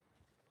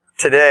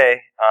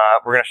Today,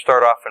 we're going to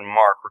start off in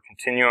Mark. We're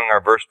continuing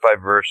our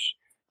verse-by-verse,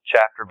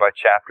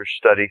 chapter-by-chapter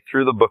study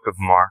through the book of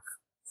Mark.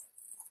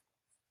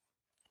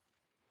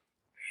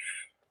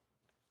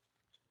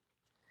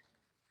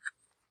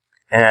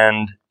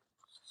 And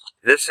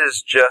this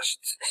is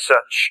just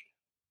such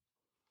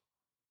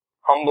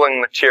humbling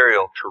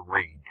material to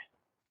read.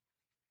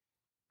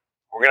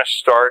 We're going to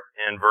start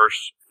in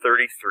verse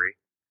 33.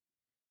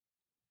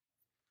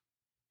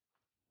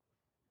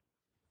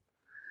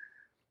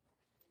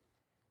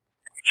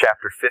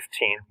 Chapter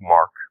 15 of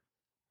Mark.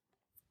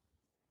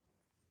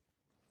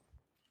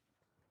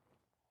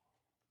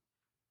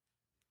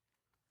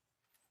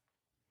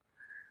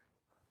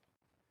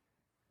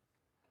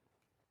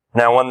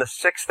 Now when the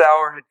 6th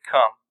hour had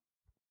come,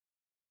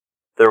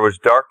 there was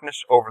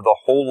darkness over the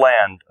whole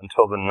land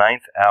until the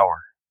 9th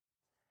hour.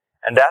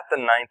 And at the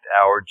 9th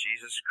hour,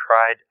 Jesus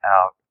cried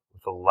out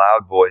with a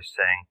loud voice,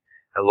 saying,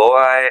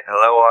 Eloi,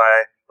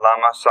 Eloi,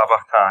 lama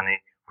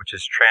sabachthani, which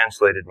is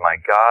translated, my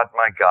God,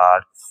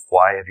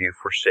 why have you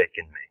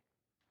forsaken me?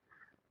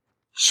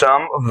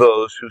 Some of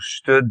those who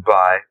stood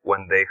by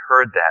when they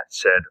heard that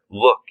said,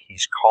 Look,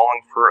 he's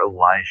calling for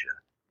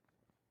Elijah.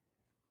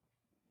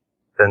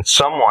 Then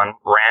someone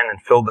ran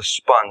and filled a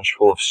sponge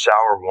full of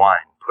sour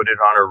wine, put it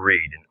on a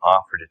reed, and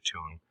offered it to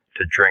him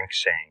to drink,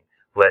 saying,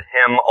 Let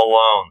him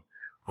alone.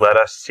 Let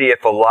us see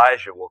if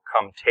Elijah will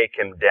come take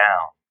him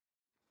down.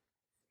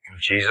 And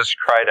Jesus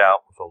cried out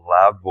with a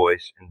loud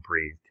voice and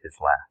breathed his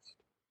last.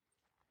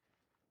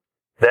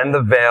 Then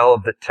the veil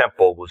of the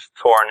temple was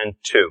torn in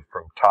two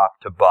from top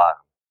to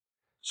bottom.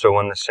 So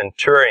when the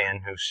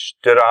centurion who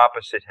stood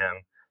opposite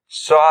him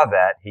saw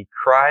that, he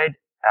cried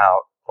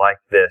out like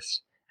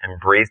this and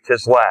breathed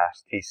his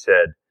last. He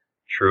said,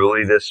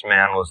 Truly this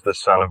man was the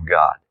Son of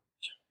God.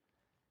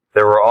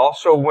 There were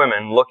also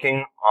women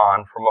looking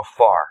on from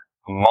afar.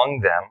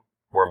 Among them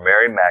were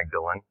Mary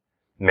Magdalene,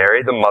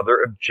 Mary the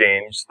mother of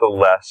James the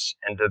Less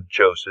and of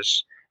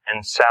Joseph,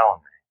 and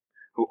Salome,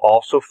 who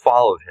also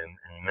followed him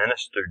and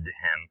ministered to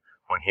him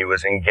when he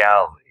was in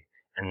Galilee,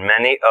 and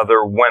many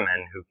other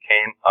women who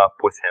came up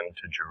with him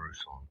to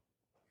Jerusalem.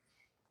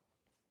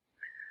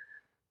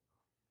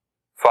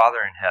 Father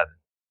in heaven,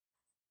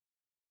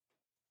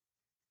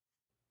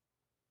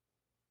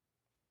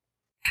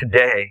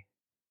 today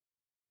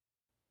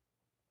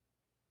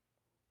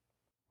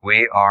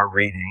we are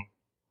reading,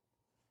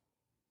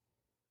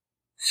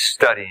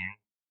 studying,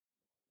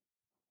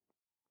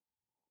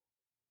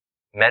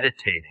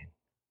 meditating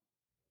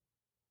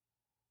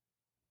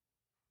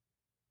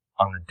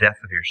on the death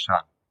of your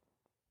Son.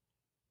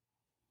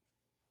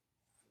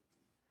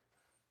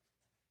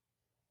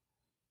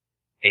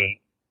 A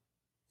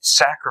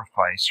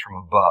sacrifice from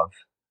above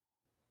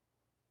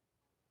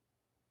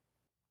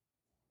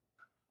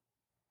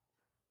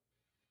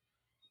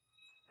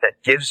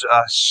that gives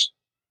us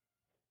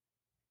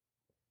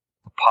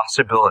the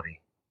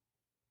possibility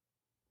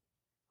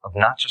of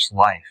not just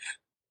life,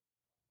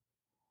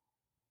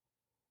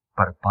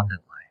 but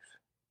abundant life.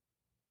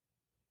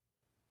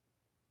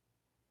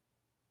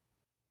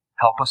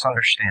 Help us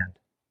understand.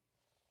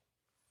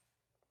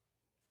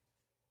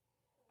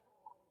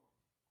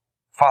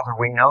 Father,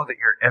 we know that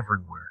you're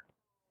everywhere.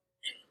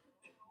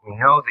 We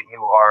know that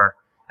you are,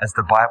 as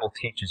the Bible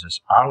teaches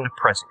us,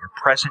 omnipresent. You're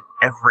present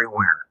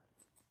everywhere.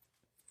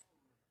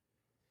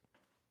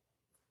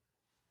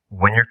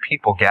 When your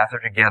people gather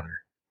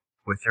together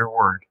with your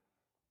word,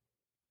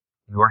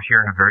 you are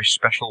here in a very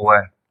special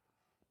way.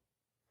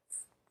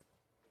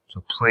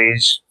 So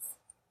please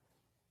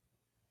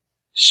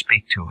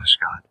speak to us,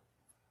 God.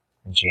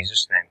 In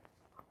Jesus' name,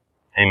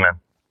 amen.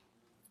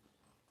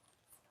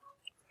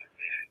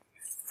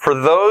 For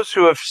those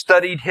who have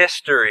studied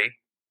history,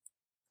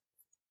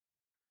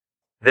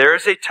 there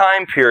is a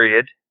time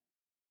period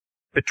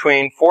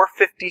between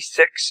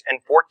 456 and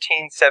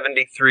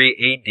 1473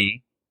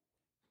 AD.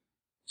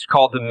 It's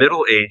called the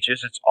Middle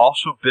Ages. It's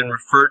also been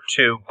referred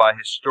to by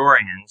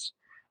historians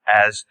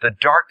as the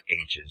Dark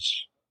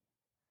Ages.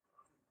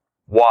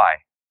 Why?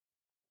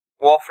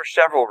 Well, for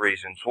several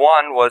reasons.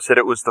 One was that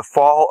it was the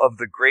fall of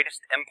the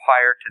greatest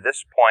empire to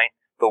this point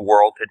the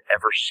world had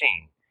ever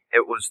seen.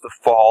 It was the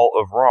fall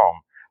of Rome.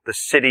 The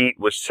city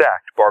was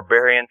sacked.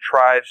 Barbarian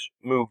tribes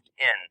moved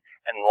in,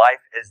 and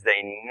life as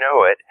they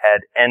know it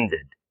had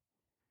ended.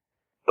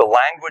 The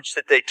language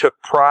that they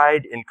took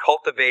pride in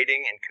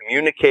cultivating and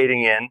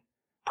communicating in,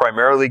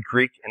 primarily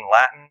Greek and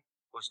Latin,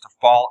 was to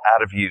fall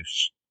out of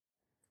use.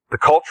 The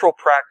cultural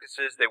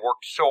practices they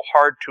worked so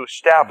hard to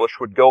establish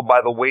would go by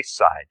the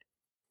wayside.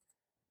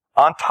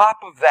 On top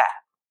of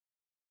that,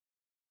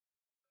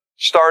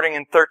 starting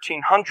in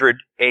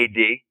 1300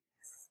 AD,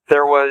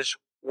 there was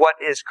what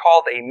is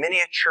called a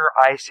miniature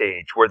ice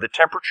age, where the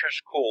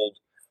temperatures cooled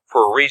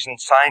for a reason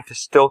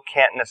scientists still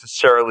can't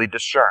necessarily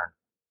discern.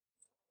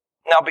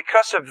 Now,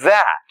 because of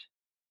that,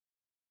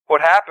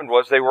 what happened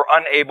was they were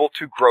unable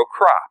to grow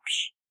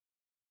crops.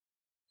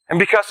 And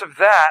because of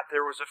that,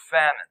 there was a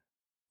famine.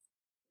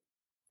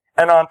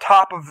 And on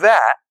top of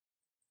that,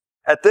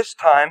 at this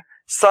time,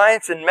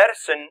 Science and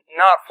medicine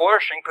not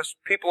flourishing because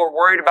people are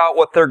worried about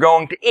what they're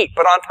going to eat.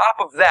 But on top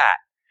of that,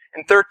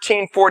 in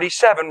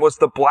 1347 was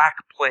the Black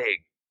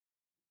Plague,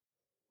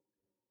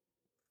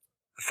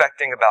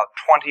 affecting about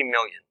 20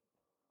 million.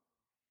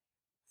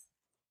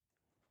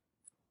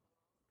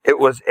 It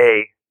was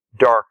a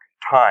dark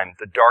time,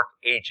 the Dark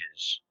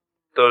Ages.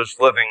 Those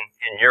living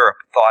in Europe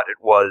thought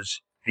it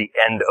was the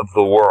end of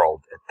the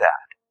world at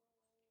that.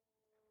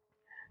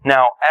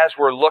 Now, as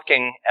we're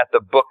looking at the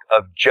book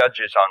of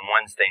Judges on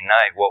Wednesday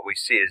night, what we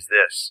see is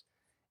this.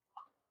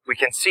 We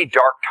can see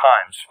dark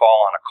times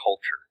fall on a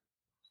culture.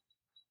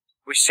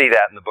 We see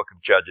that in the book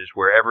of Judges,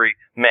 where every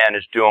man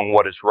is doing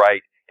what is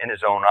right in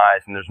his own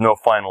eyes, and there's no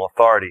final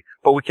authority.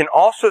 But we can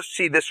also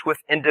see this with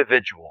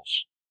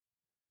individuals,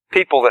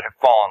 people that have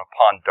fallen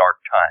upon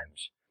dark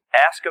times.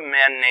 Ask a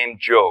man named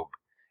Job.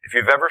 If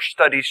you've ever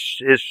studied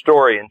his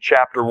story in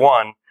chapter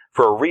 1,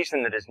 for a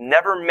reason that is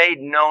never made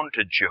known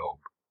to Job,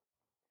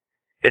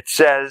 it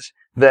says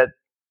that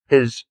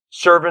his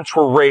servants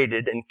were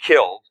raided and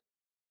killed.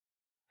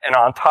 And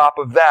on top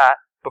of that,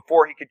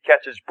 before he could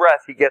catch his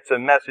breath, he gets a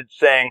message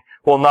saying,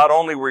 well, not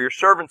only were your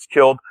servants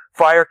killed,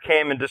 fire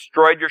came and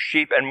destroyed your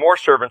sheep and more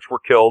servants were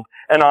killed.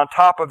 And on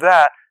top of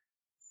that,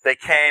 they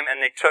came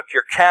and they took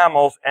your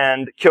camels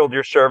and killed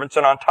your servants.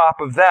 And on top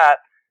of that,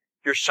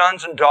 your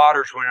sons and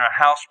daughters were in a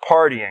house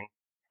partying,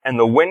 and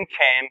the wind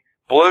came,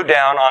 blew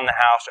down on the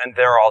house, and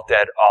they're all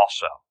dead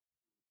also.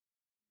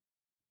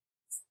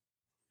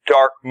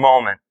 Dark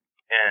moment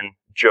in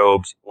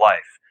Job's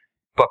life.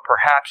 But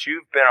perhaps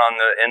you've been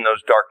in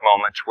those dark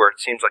moments where it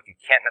seems like you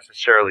can't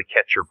necessarily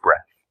catch your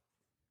breath.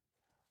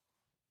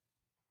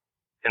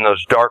 In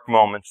those dark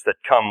moments that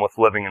come with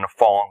living in a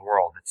fallen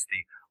world. It's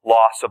the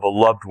loss of a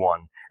loved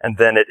one, and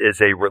then it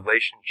is a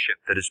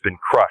relationship that has been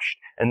crushed,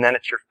 and then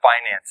it's your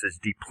finances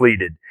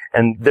depleted.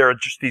 And there are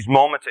just these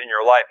moments in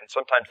your life, and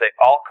sometimes they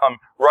all come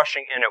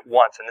rushing in at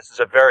once, and this is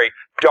a very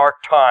dark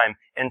time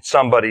in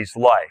somebody's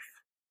life.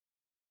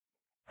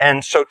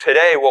 And so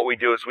today what we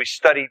do is we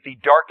study the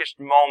darkest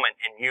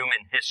moment in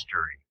human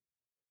history.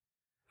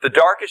 The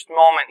darkest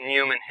moment in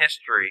human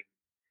history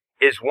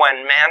is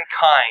when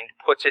mankind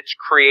puts its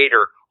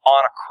Creator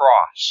on a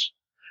cross.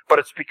 But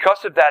it's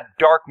because of that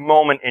dark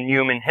moment in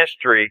human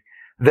history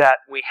that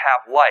we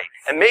have light.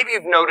 And maybe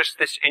you've noticed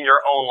this in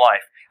your own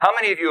life. How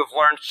many of you have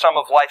learned some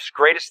of life's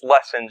greatest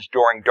lessons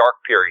during dark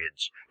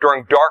periods,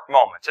 during dark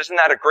moments? Isn't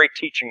that a great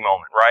teaching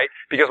moment, right?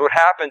 Because what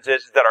happens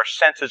is that our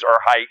senses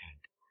are heightened.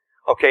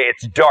 Okay,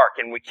 it's dark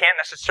and we can't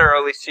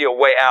necessarily see a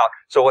way out.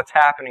 So what's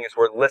happening is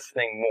we're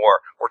listening more.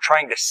 We're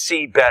trying to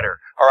see better.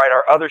 All right,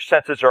 our other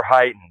senses are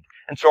heightened.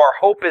 And so our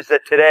hope is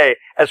that today,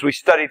 as we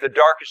study the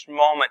darkest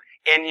moment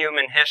in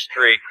human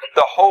history,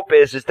 the hope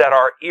is that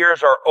our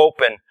ears are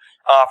open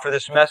for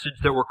this message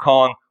that we're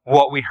calling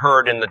What We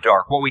Heard in the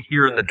Dark, What We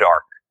Hear in the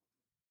Dark.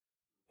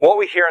 What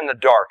we hear in the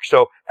dark.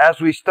 So as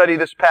we study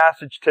this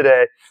passage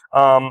today,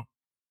 we're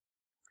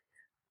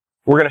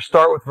going to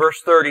start with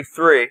verse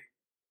 33.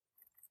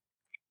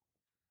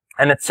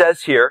 And it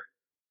says here,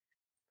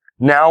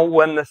 now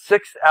when the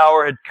 6th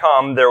hour had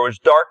come, there was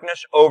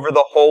darkness over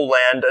the whole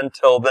land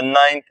until the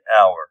 9th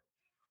hour.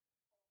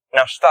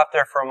 Now stop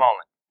there for a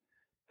moment.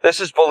 This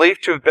is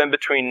believed to have been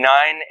between 9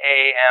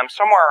 a.m.,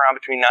 somewhere around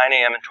between 9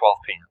 a.m. and 12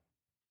 p.m.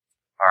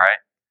 All right?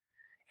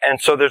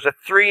 And so there's a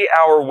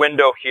 3-hour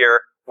window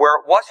here where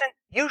it wasn't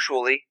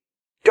usually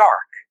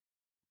dark.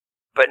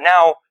 But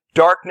now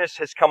darkness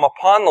has come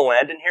upon the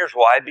land, and here's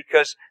why.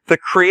 Because the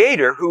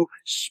Creator, who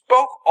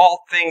spoke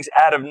all things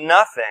out of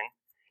nothing,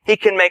 He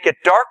can make it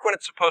dark when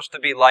it's supposed to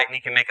be light, and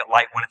He can make it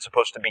light when it's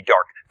supposed to be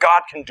dark.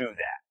 God can do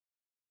that.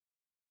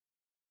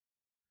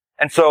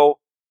 And so,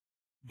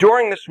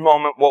 during this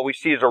moment, what we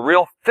see is a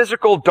real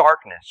physical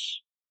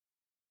darkness.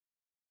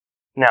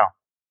 Now,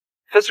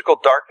 physical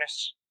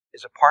darkness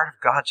is a part of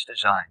God's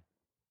design.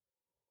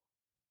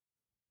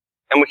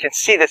 And we can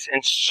see this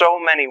in so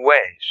many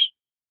ways.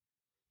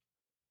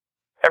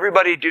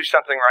 Everybody do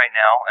something right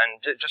now,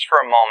 and just for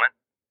a moment.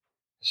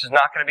 This is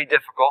not going to be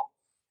difficult.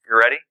 You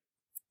ready?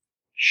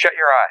 Shut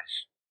your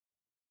eyes.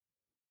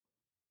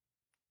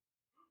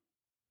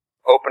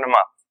 Open them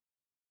up.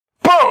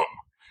 Boom!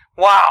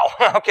 Wow.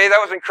 Okay,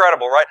 that was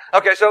incredible, right?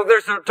 Okay, so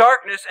there's the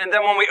darkness, and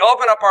then when we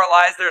open up our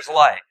eyes, there's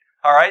light.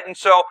 All right? And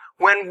so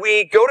when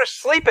we go to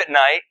sleep at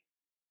night,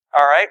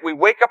 all right, we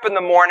wake up in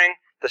the morning,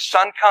 the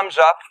sun comes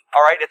up,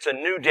 all right, it's a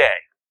new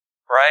day,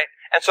 right?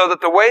 And so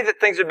that the way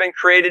that things have been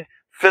created,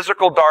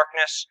 physical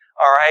darkness,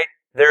 all right,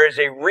 there is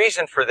a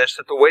reason for this,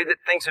 that the way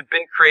that things have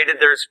been created,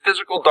 there is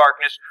physical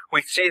darkness.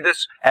 We see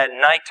this at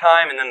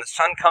nighttime, and then the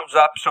sun comes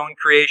up, so in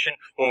creation,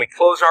 when we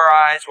close our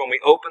eyes, when we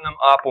open them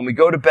up, when we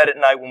go to bed at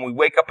night, when we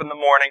wake up in the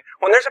morning,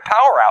 when there's a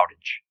power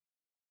outage.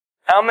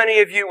 How many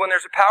of you, when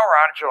there's a power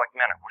outage, you're like,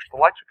 man, I wish the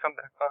lights would come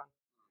back on.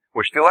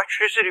 Wish the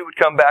electricity would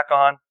come back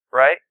on,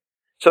 right?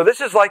 So this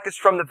is like this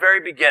from the very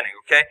beginning,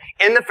 okay?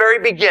 In the very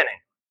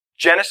beginning,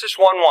 Genesis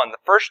 1:1,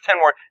 the first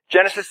 10 words,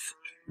 Genesis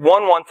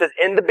 1:1 says,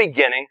 in the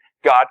beginning,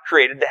 God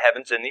created the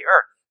heavens and the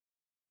earth.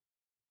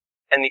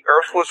 And the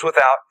earth was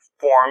without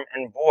form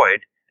and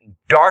void, and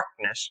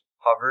darkness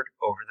hovered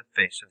over the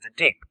face of the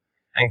deep.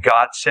 And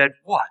God said,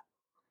 what?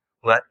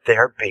 Let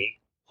there be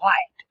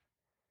light.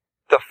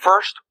 The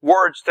first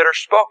words that are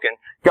spoken,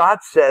 God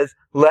says,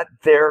 let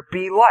there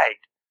be light.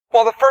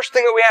 Well, the first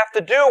thing that we have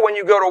to do when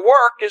you go to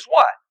work is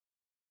what?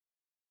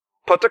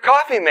 Put the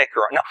coffee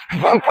maker on. No.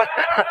 I'm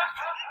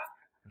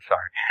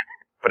sorry,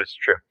 but it's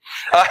true.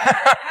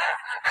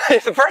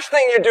 The first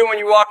thing you do when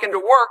you walk into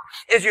work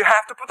is you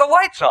have to put the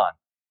lights on.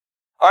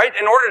 All right,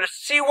 in order to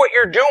see what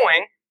you're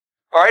doing,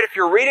 all right, if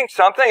you're reading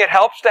something, it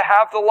helps to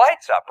have the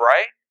lights up,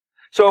 right?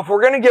 So if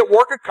we're going to get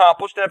work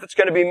accomplished, and if it's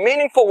going to be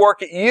meaningful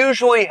work, it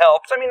usually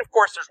helps. I mean, of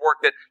course, there's work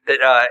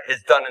that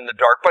is done in the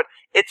dark, but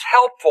it's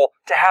helpful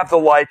to have the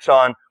lights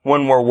on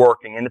when we're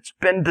working, and it's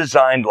been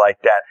designed like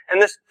that.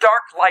 And this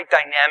dark light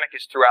dynamic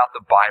is throughout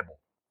the Bible.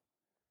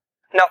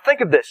 Now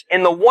think of this.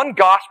 In the one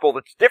gospel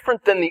that's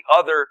different than the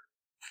other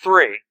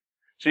three,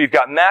 so you've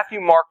got Matthew,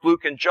 Mark,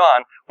 Luke, and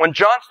John. When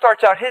John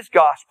starts out his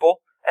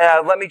gospel,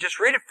 let me just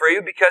read it for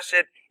you because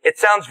it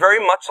sounds very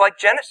much like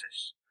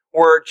Genesis,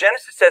 where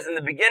Genesis says, in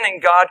the beginning,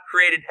 God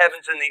created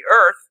heavens and the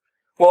earth.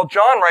 Well,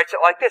 John writes it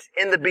like this.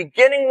 In the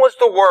beginning was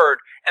the Word,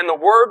 and the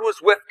Word was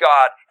with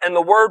God, and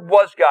the Word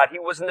was God. He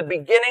was in the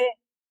beginning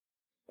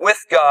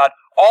with God.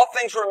 All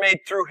things were made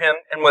through Him,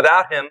 and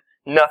without Him,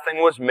 nothing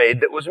was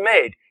made that was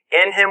made.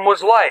 In Him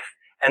was life,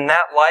 and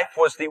that life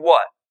was the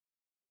what?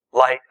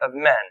 Light of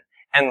men.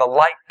 And the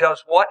light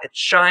does what? It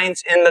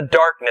shines in the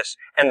darkness,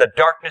 and the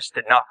darkness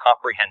did not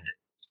comprehend it.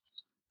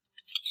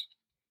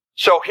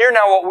 So here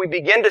now what we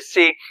begin to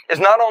see is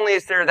not only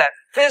is there that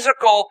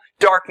physical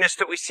darkness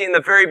that we see in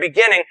the very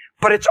beginning,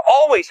 but it's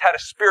always had a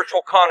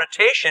spiritual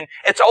connotation.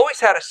 It's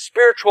always had a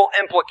spiritual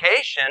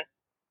implication.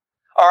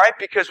 All right,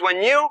 because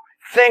when you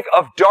think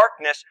of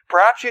darkness,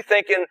 perhaps you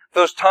think in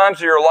those times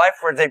of your life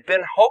where they've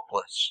been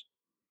hopeless,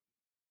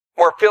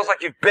 where it feels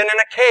like you've been in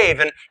a cave,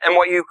 and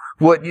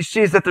what you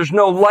see is that there's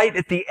no light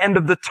at the end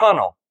of the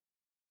tunnel.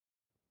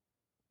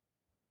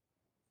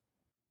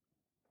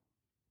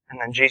 And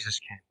then Jesus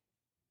came.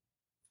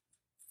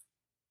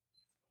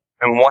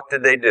 And what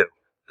did they do?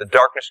 The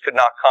darkness could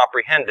not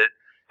comprehend it,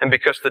 and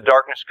because the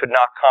darkness could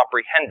not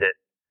comprehend it,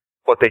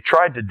 what they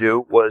tried to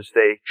do was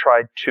they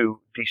tried to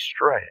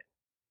destroy it.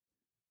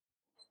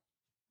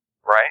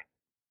 Right?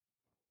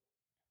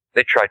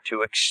 They tried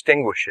to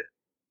extinguish it.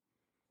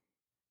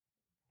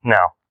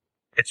 Now,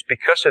 it's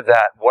because of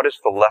that, what is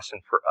the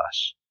lesson for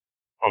us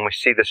when we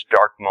see this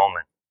dark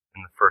moment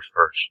in the first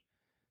verse?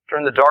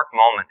 During the dark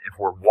moment, if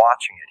we're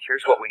watching it,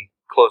 here's what we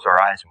close our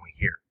eyes and we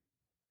hear.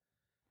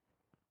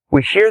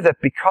 We hear that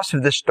because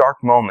of this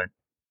dark moment,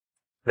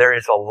 there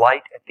is a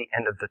light at the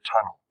end of the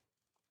tunnel.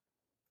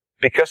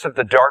 Because of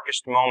the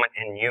darkest moment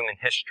in human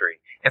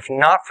history, if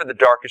not for the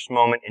darkest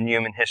moment in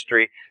human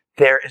history,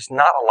 there is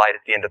not a light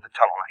at the end of the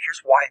tunnel. Now,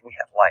 here's why we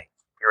have light.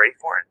 You ready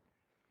for it?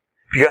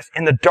 Because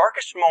in the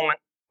darkest moment,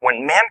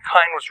 when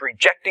mankind was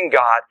rejecting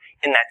God,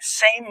 in that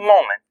same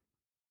moment,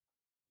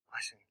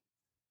 listen,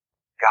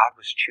 God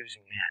was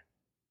choosing man.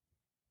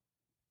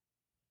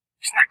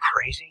 Isn't that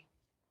crazy?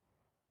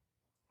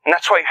 And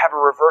that's why you have a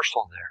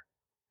reversal there.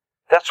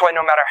 That's why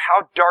no matter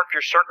how dark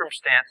your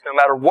circumstance, no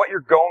matter what you're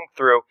going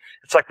through,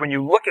 it's like when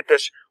you look at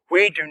this,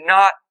 we do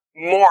not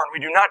mourn, we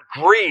do not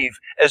grieve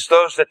as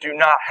those that do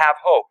not have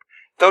hope.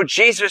 Though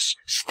Jesus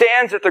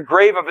stands at the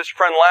grave of his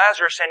friend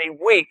Lazarus and he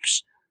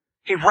weeps,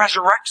 he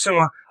resurrects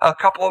him a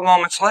couple of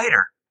moments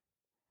later.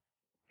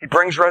 He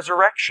brings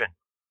resurrection.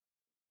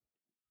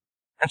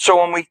 And so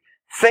when we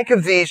think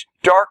of these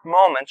dark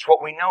moments,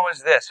 what we know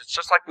is this. It's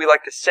just like we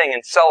like to sing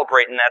and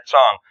celebrate in that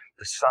song.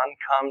 The sun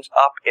comes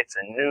up, it's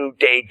a new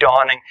day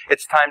dawning,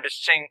 it's time to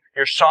sing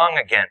your song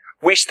again.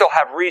 We still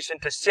have reason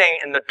to sing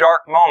in the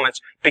dark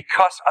moments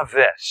because of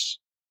this.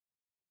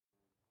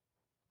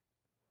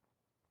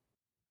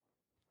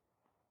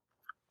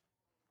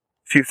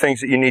 A few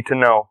things that you need to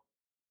know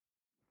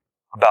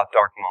about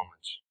dark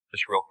moments,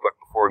 just real quick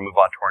before we move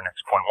on to our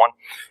next point. One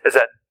is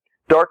that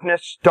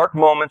dark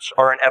moments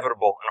are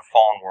inevitable in a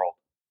fallen world.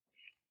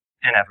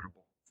 Inevitable.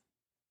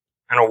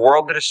 In a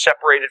world that is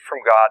separated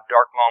from God,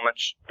 dark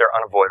moments, they're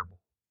unavoidable.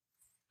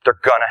 They're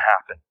gonna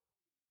happen.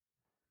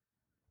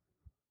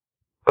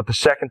 But the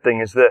second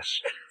thing is this.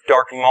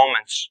 Dark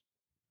moments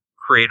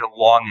create a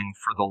longing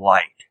for the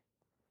light.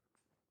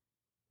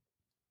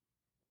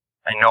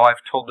 I know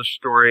I've told this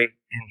story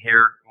in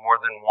here more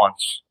than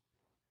once.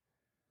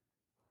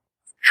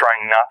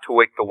 Trying not to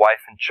wake the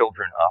wife and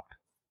children up.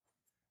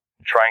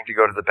 And trying to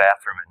go to the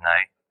bathroom at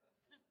night.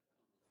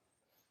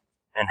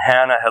 And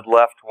Hannah had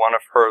left one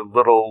of her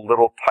little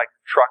type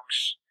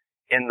trucks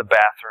in the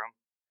bathroom.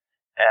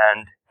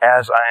 And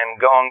as I am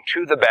going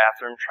to the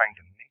bathroom, trying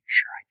to make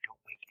sure I don't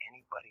wake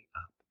anybody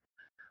up,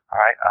 all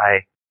right,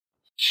 I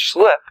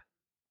slip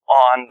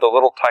on the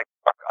little type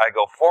truck. I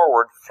go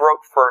forward,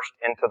 throat first,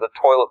 into the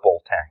toilet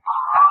bowl tank.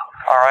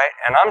 All right,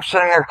 and I'm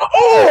sitting there,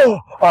 oh!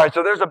 All right,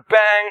 so there's a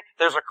bang,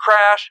 there's a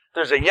crash,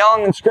 there's a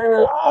yelling and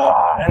screaming,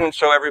 oh! And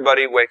so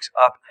everybody wakes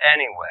up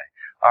anyway.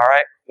 All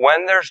right?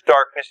 When there's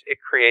darkness, it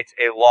creates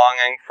a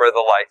longing for the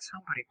light.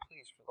 Somebody,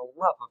 please, for the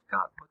love of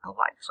God, put the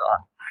lights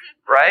on.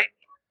 Right?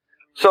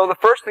 So the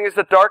first thing is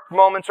that dark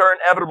moments are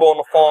inevitable in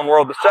the fallen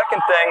world. The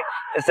second thing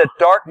is that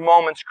dark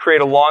moments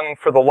create a longing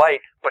for the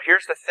light. But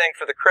here's the thing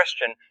for the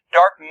Christian.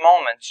 Dark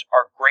moments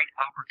are great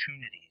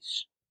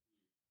opportunities.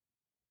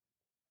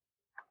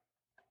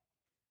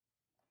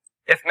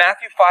 If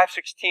Matthew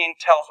 5:16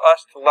 tells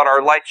us to let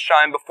our light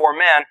shine before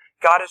man,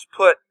 God has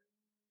put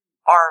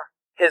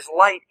His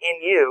light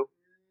in you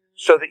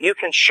so that you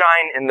can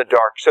shine in the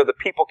dark, so that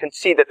people can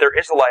see that there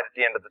is a light at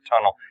the end of the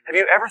tunnel. Have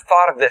you ever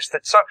thought of this?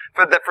 That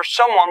for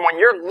someone, when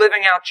you're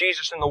living out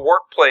Jesus in the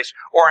workplace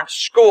or in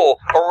school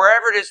or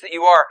wherever it is that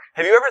you are,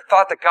 have you ever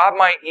thought that God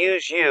might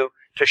use you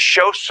to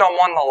show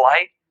someone the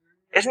light?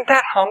 Isn't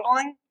that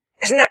humbling?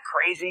 Isn't that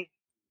crazy?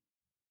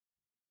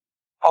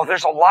 Oh,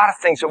 there's a lot of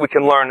things that we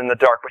can learn in the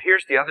dark, but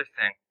here's the other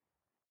thing.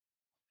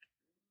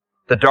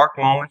 The dark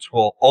moments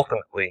will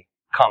ultimately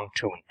come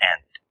to an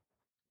end.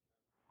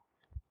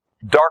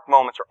 Dark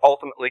moments are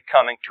ultimately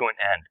coming to an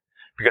end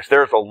because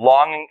there's a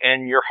longing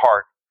in your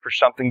heart for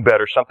something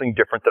better, something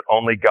different that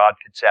only God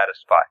can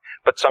satisfy.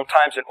 But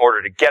sometimes in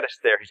order to get us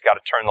there, He's got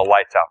to turn the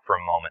lights out for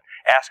a moment.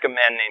 Ask a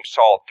man named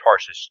Saul of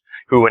Tarsus,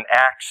 who in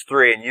Acts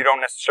 3, and you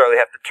don't necessarily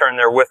have to turn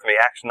there with me,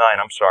 Acts 9,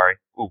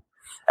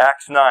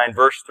 Acts 9,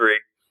 verse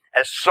 3,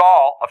 as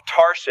Saul of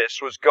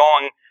Tarsus was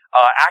going,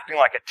 acting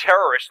like a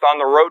terrorist on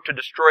the road to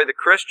destroy the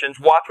Christians,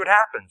 watch what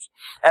happens.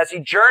 As he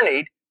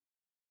journeyed,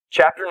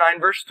 chapter 9,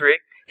 verse 3,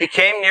 he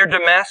came near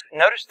Damascus.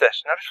 Notice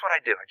this. Notice what I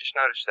do. I just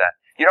noticed that.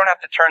 You don't have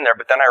to turn there,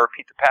 but then I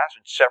repeat the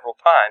passage several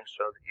times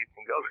so that you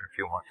can go there if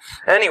you want.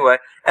 Anyway,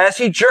 as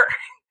he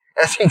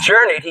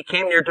journeyed, he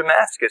came near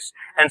Damascus,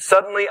 and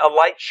suddenly a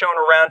light shone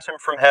around him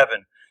from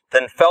heaven,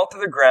 then fell to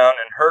the ground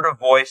and heard a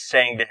voice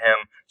saying to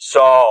him,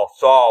 Saul,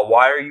 Saul,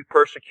 why are you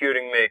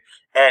persecuting me?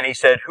 And he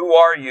said, Who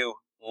are you,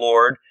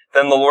 Lord?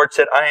 Then the Lord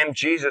said, I am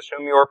Jesus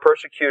whom you are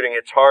persecuting.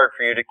 It's hard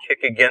for you to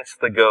kick against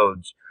the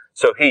goads.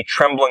 So he,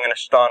 trembling and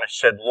astonished,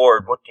 said,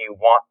 Lord, what do you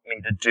want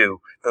me to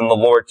do? Then the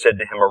Lord said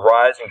to him,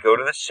 Arise and go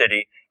to the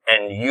city,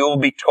 and you will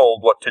be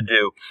told what to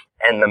do.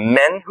 And the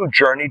men who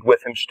journeyed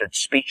with him stood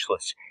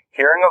speechless,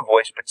 hearing a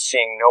voice but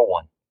seeing no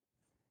one.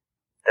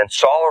 Then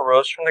Saul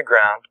arose from the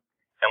ground,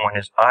 and when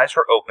his eyes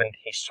were opened,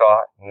 he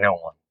saw no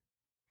one.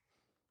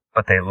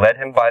 But they led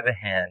him by the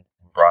hand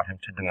and brought him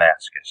to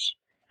Damascus.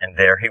 And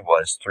there he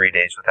was 3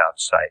 days without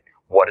sight.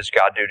 What does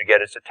God do to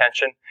get his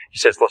attention? He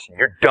says, listen,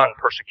 you're done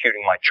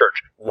persecuting my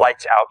church.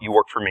 Lights out, you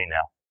work for me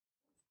now.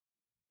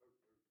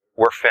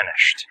 We're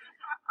finished.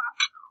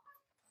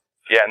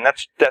 Yeah, and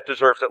that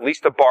deserves at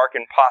least a bark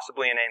and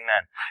possibly an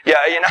amen.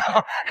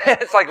 Yeah,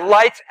 it's like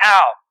lights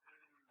out.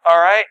 All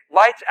right?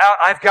 Lights out.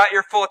 I've got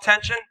your full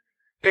attention.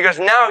 Because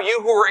now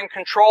you who are in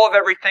control of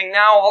everything,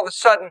 now all of a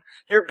sudden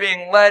you're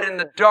being led in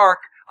the dark,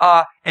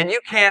 and you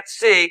can't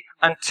see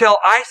until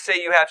I say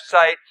you have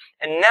sight,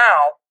 and now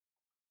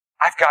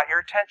I've got your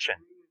attention.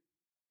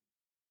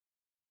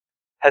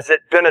 Has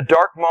it been a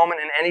dark moment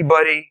in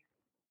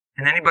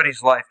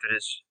anybody's life that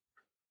has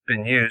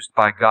been used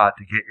by God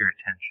to get your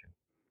attention?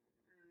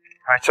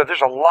 All right, so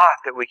there's a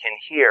lot that we can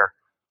hear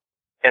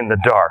in the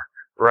dark,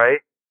 right?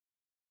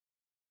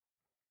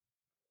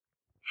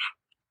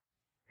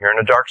 You're in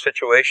a dark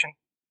situation.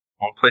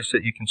 One place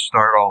that you can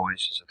start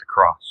always is at the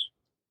cross.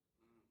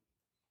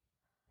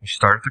 You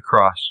start at the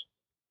cross.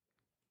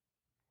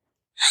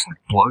 Just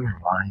blow your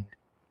mind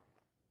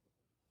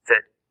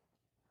that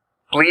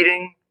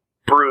bleeding,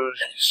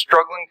 bruised,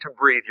 struggling to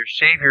breathe, your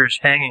Savior is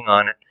hanging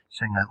on it,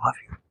 saying, I love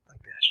you,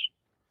 like this.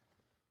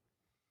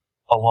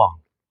 Alone.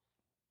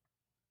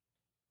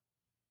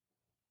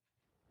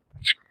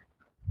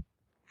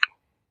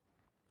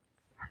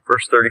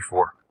 Verse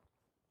 34.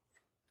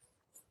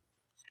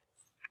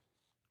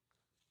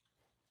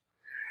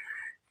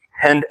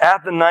 And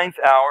at the 9th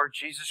hour,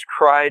 Jesus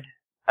cried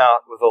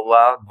out with a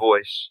loud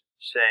voice,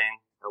 saying,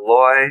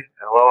 Eloi,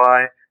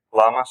 Eloi,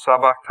 lama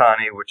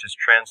sabachthani, which is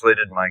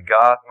translated, my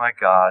God,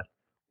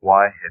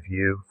 why have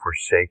you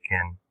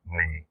forsaken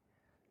me?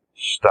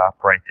 Stop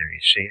right there.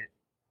 You see it?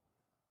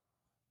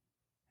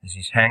 As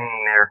he's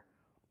hanging there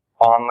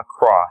on the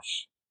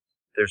cross,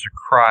 there's a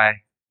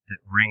cry that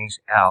rings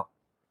out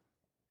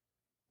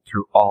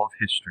through all of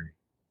history.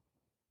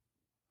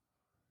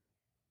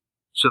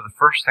 So the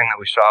first thing that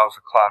we saw was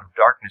a cloud of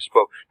darkness,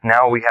 but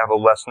now we have a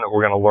lesson that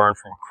we're going to learn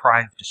from a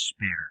cry of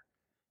despair.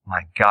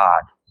 My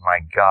God,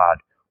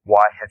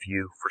 why have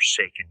you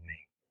forsaken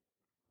me?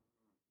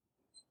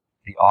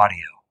 The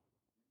audio.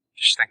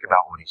 Just think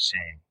about what he's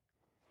saying.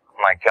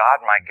 My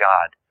God,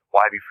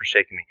 why have you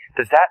forsaken me?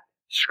 Does that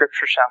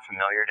scripture sound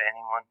familiar to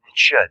anyone? It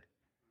should.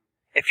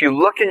 If you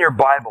look in your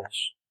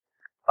Bibles,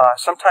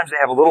 sometimes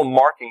they have a little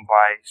marking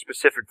by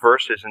specific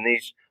verses, and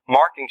these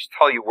markings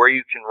tell you where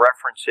you can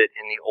reference it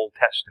in the Old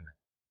Testament.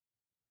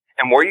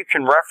 And where you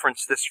can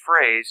reference this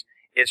phrase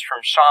is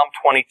from Psalm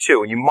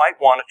 22, and you might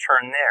want to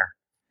turn there.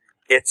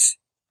 It's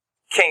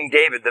King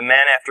David, the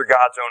man after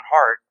God's own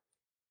heart.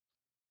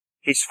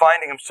 He's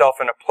finding himself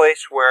in a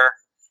place where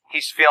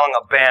he's feeling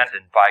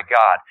abandoned by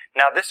God.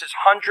 Now, this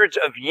is hundreds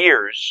of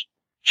years.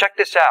 Check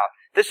this out.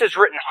 This is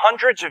written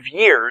hundreds of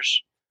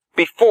years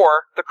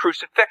before the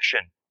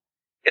crucifixion.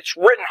 It's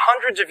written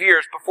hundreds of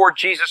years before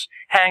Jesus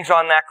hangs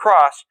on that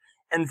cross.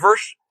 And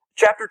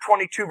chapter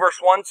 22, verse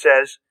 1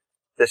 says,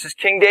 this is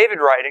King David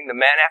writing, the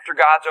man after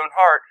God's own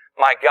heart,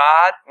 my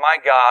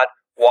God,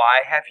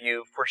 why have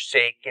you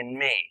forsaken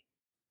me?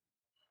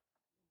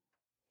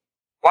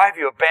 Why have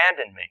you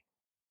abandoned me?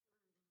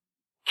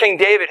 King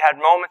David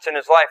had moments in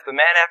his life, the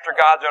man after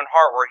God's own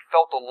heart, where he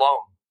felt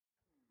alone,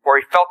 where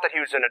he felt that he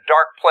was in a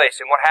dark place.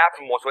 And what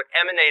happened was what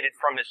emanated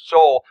from his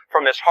soul,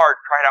 from his heart,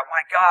 cried out,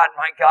 my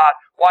God,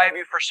 why have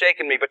you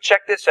forsaken me? But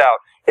check this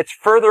out. It's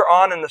further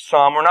on in the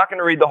psalm. We're not going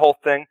to read the whole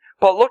thing,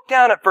 but look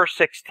down at verse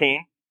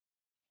 16,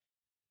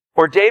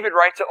 where David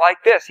writes it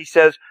like this. He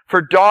says,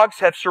 for dogs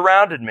have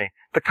surrounded me.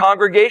 The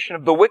congregation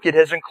of the wicked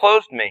has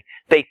enclosed me.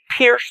 They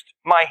pierced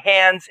my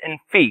hands and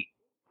feet.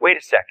 Wait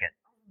a second.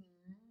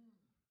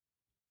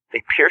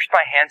 They pierced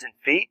my hands and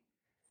feet?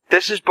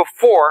 This is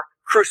before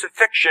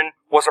crucifixion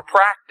was a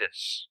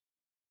practice.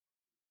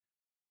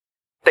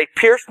 They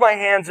pierced my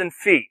hands and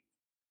feet.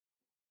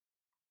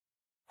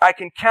 I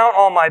can count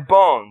all my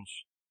bones.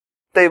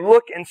 They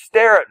look and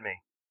stare at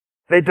me.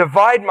 They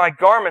divide my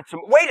garments.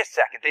 Wait a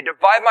second. They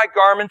divide my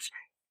garments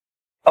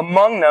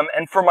among them,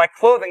 and for my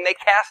clothing they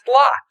cast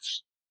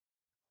lots.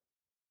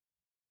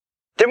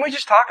 Didn't we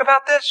just talk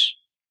about this?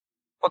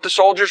 What the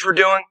soldiers were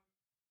doing?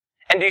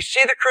 And do you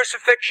see the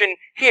crucifixion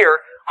here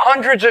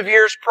hundreds of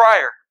years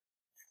prior?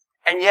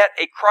 And yet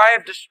a cry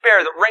of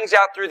despair that rings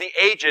out through the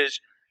ages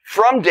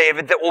from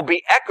David that will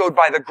be echoed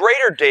by the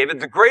greater David,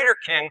 the greater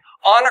king,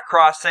 on a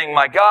cross saying,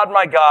 my God,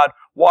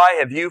 why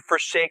have you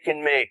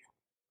forsaken me?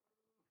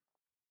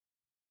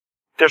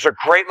 There's a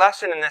great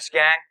lesson in this,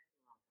 gang.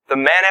 The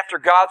man after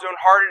God's own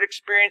heart had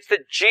experienced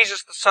that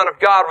Jesus, the Son of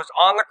God, was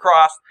on the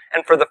cross,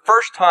 and for the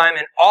first time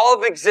in all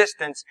of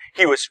existence,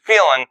 he was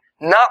feeling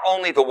not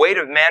only the weight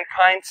of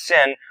mankind's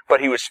sin, but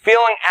he was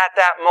feeling at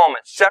that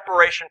moment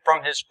separation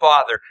from his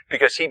Father,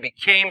 because he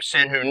became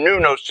sin who knew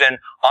no sin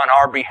on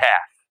our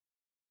behalf.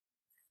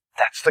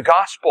 That's the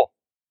gospel.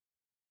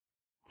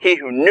 He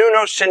who knew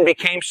no sin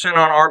became sin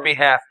on our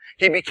behalf.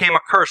 He became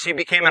a curse. He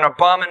became an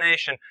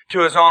abomination to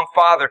his own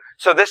Father.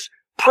 So this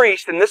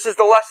priest, and this is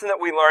the lesson that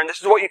we learn,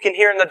 this is what you can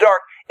hear in the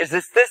dark, is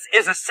this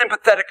is a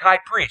sympathetic high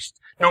priest.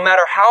 No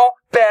matter how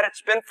bad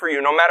it's been for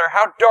you, no matter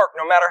how dark,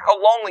 no matter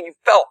how lonely you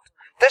felt,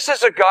 this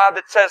is a God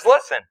that says,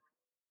 listen,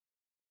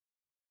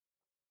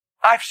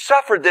 I've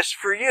suffered this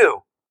for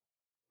you.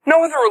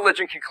 No other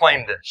religion can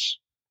claim this.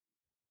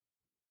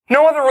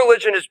 No other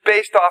religion is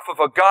based off of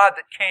a God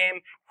that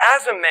came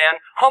as a man,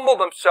 humbled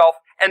himself,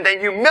 and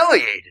then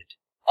humiliated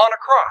on a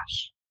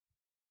cross.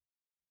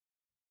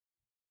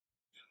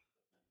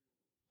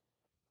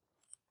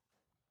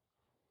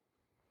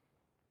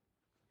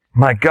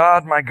 My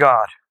God,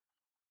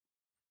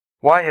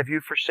 why have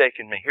you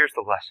forsaken me? Here's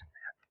the lesson,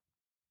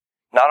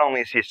 man. Not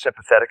only is he a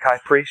sympathetic high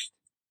priest,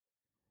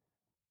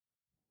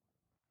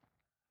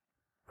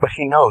 but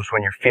he knows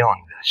when you're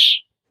feeling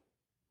this.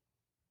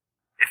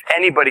 If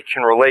anybody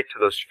can relate to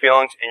those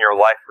feelings in your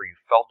life where you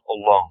felt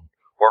alone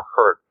or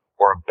hurt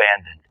or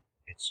abandoned,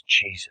 it's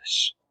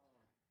Jesus.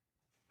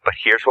 But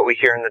here's what we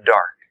hear in the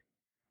dark.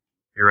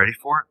 You ready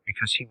for it?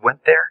 Because he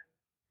went there,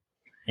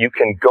 you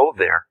can go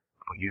there,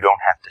 but you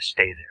don't have to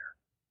stay there.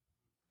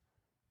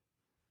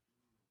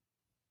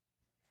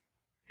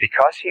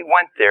 Because he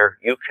went there,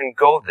 you can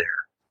go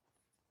there.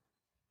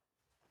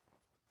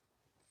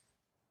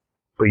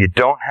 But you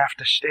don't have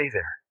to stay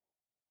there.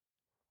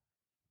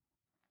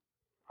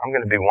 I'm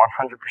going to be 100%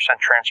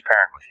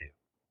 transparent with you.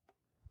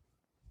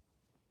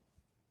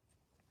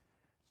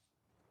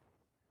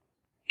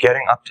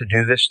 Getting up to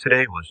do this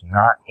today was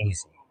not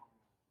easy.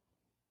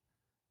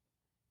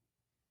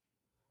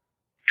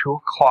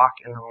 2:00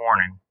 in the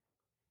morning,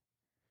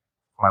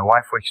 my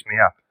wife wakes me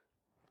up.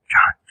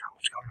 John,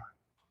 what's going on?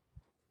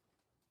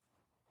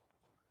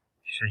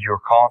 She said, you were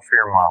calling for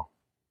your mom.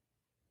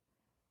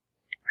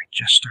 I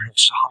just started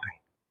sobbing.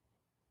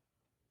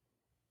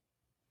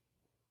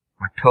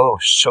 My pillow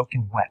was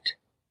soaking wet.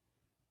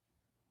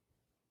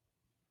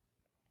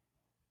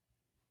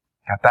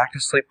 Got back to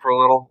sleep for a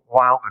little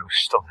while, but it was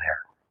still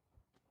there.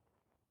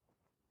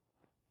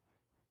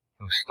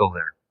 It was still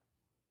there.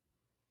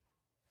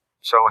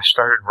 So I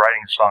started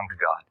writing a song to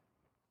God.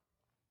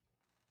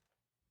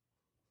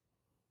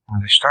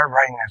 When I started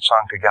writing that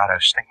song to God,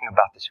 I was thinking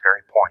about this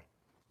very point.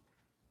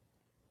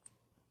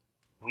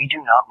 We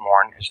do not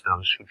mourn as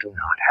those who do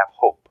not have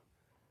hope.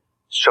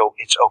 So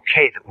it's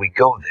okay that we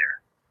go there,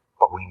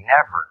 but we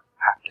never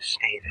have to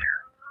stay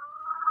there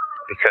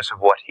because of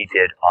what he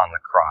did on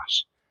the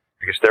cross.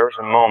 Because there was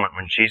a moment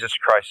when Jesus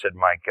Christ said,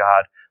 my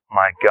God,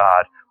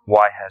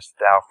 why hast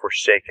thou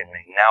forsaken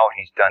me? Now what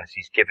he's done is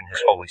he's given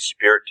his Holy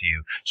Spirit to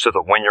you so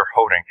that when you're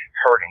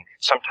hurting,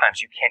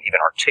 sometimes you can't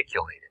even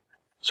articulate it.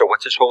 So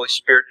what's his Holy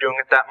Spirit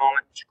doing at that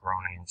moment? It's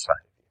groaning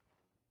inside of you.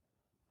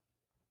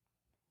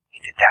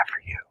 He did that for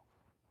you.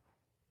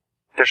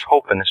 There's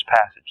hope in this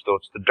passage, though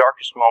it's the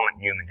darkest moment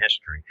in human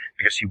history.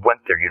 Because he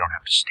went there, you don't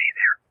have to stay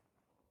there.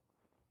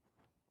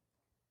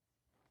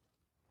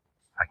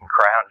 I can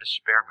cry out in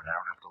despair, but I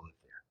don't have to live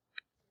there.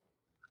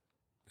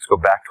 Let's go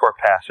back to our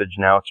passage.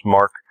 Now it's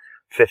Mark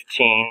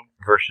 15,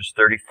 verses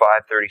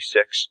 35,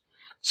 36.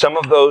 Some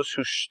of those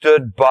who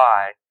stood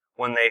by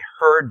when they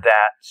heard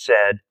that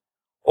said,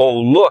 "Oh,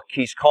 look,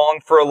 he's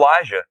calling for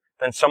Elijah."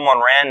 Then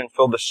someone ran and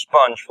filled a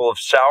sponge full of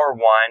sour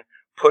wine,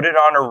 put it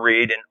on a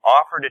reed, and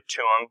offered it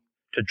to him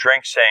to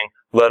drink, saying,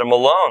 "Let him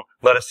alone.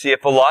 Let us see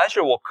if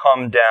Elijah will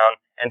come down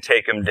and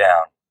take him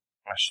down."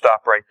 I'll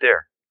stop right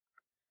there.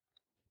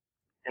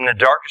 In the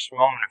darkest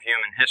moment of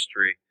human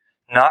history,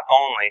 not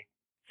only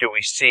do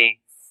we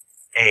see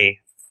a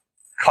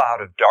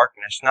cloud of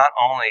darkness, not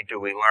only do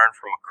we learn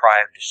from a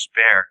cry of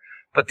despair,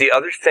 but the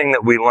other thing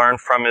that we learn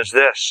from is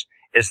this,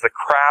 is the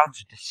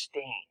crowd's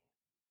disdain.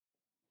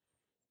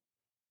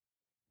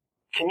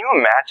 Can you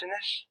imagine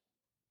this?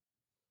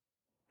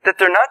 That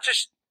they're not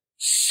just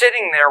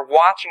sitting there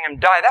watching him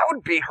die. That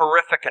would be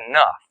horrific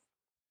enough.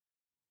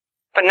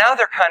 But now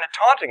they're kind of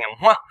taunting him.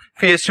 Well,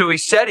 if he is who he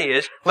said he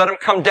is, let him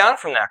come down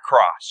from that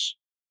cross.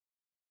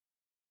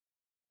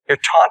 You're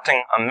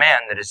taunting a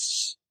man that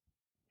is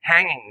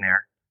hanging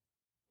there,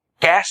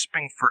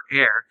 gasping for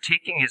air,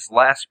 taking his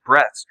last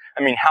breaths.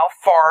 I mean, how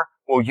far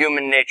will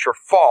human nature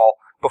fall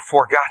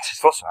before God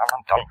says, "Listen,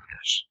 I'm done with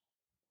this"?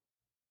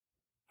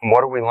 And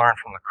what do we learn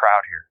from the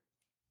crowd here?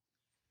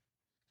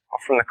 Well,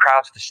 from the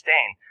crowd's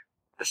disdain,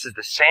 this is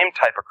the same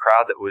type of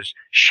crowd that was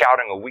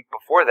shouting a week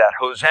before that,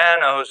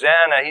 "Hosanna,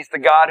 Hosanna, he's the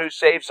God who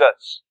saves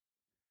us."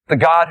 The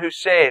God who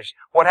saves.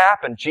 What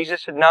happened?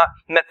 Jesus had not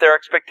met their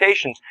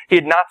expectations. He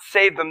had not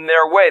saved them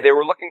their way. They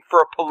were looking for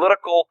a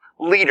political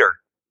leader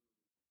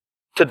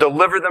to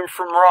deliver them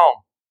from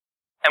Rome.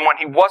 And when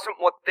he wasn't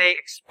what they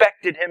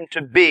expected him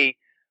to be,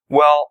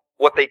 well,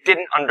 what they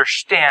didn't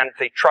understand,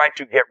 they tried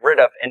to get rid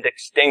of and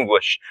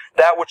extinguish.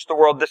 That which the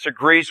world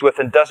disagrees with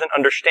and doesn't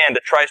understand,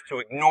 it tries to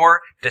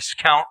ignore,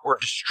 discount, or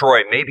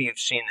destroy. Maybe you've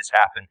seen this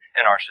happen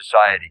in our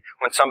society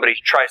when somebody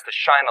tries to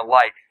shine a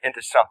light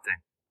into something.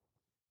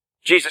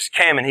 Jesus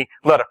came and he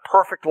led a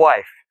perfect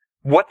life.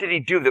 What did he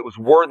do that was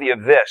worthy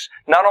of this?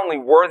 Not only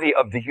worthy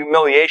of the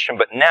humiliation,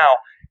 but now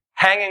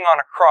hanging on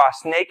a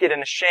cross, naked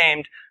and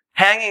ashamed,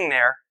 hanging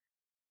there,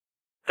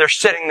 they're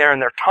sitting there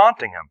and they're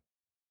taunting him.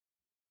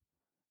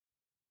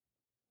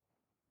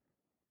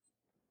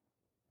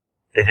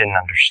 They didn't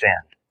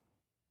understand.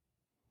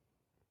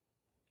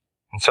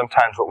 And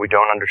sometimes what we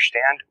don't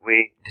understand,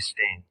 we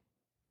disdain.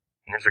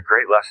 And there's a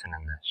great lesson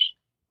in this.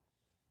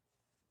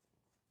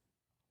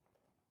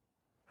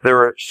 There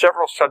were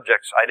several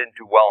subjects I didn't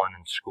do well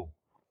in school.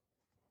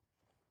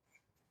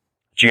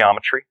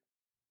 Geometry,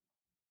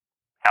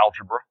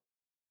 algebra,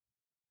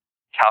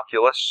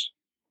 calculus,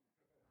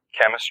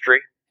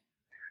 chemistry,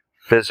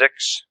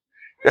 physics.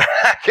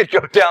 I could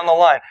go down the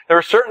line. There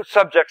were certain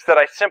subjects that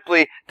I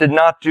simply did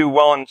not do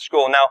well in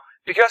school. Now,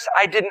 because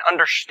I didn't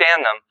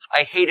understand them,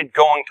 I hated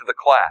going to the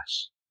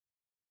class.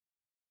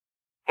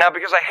 Now,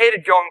 because I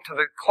hated going to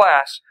the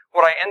class,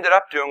 what I ended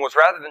up doing was,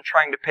 rather than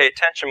trying to pay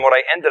attention, what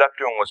I ended up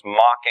doing was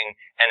mocking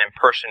and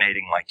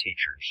impersonating my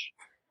teachers.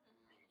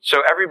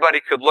 So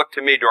everybody could look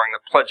to me during the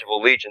Pledge of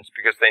Allegiance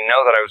because they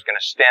know that I was going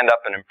to stand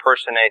up and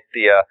impersonate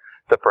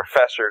the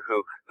professor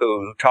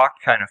who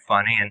talked kind of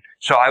funny. And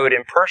so I would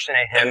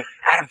impersonate him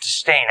out of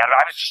disdain. I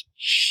was just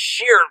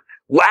sheer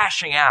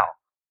lashing out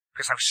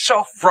because I was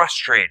so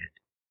frustrated.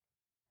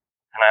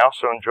 And I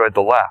also enjoyed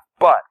the laugh.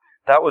 But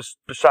that was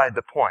beside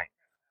the point.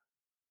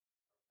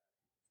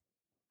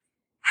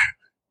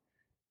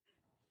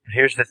 But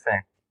here's the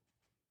thing.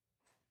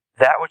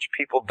 That which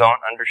people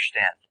don't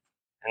understand,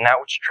 and that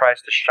which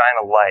tries to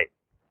shine a light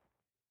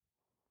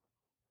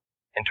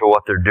into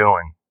what they're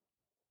doing.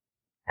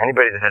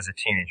 Anybody that has a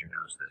teenager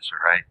knows this,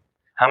 all right?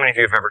 How many of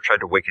you have ever tried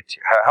to wake a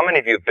how many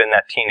of you have been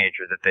that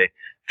teenager that they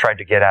tried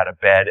to get out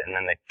of bed and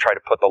then they try to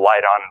put the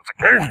light on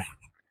and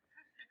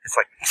it's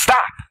like,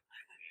 stop!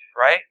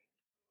 Right?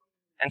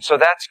 And so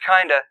that's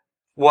kind of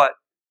what,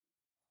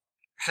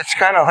 it's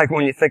kind of like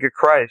when you think of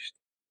Christ,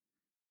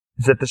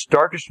 is at this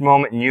darkest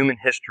moment in human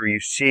history, you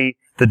see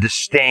the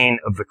disdain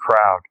of the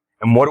crowd.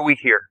 And what do we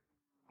hear?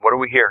 What do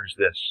we hear is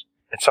this.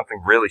 It's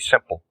something really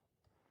simple.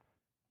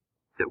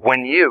 That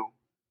when you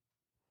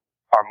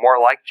are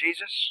more like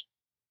Jesus,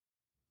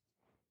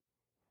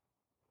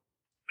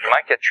 you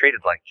might get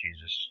treated like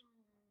Jesus.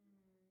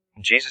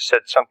 And Jesus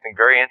said something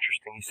very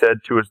interesting. He said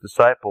to his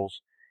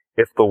disciples,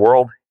 if the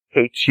world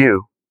hates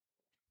you,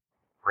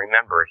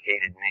 remember it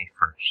hated me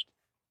first.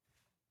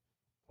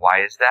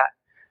 Why is that?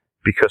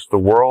 Because the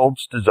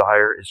world's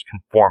desire is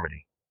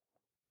conformity.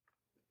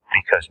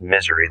 Because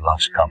misery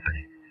loves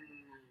company.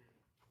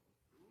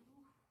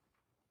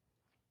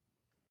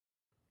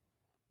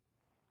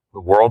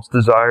 The world's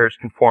desire is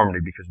conformity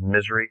because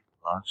misery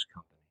loves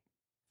company.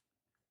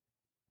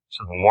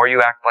 So the more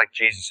you act like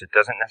Jesus, it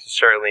doesn't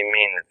necessarily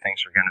mean that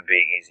things are going to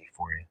be easy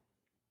for you.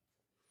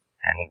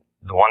 And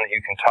the one that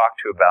you can talk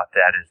to about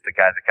that is the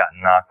guy that got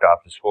knocked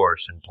off his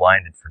horse and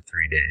blinded for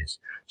 3 days,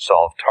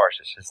 Saul of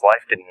Tarsus. His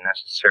life didn't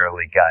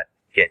necessarily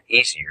get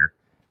easier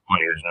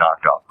when he was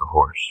knocked off the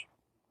horse.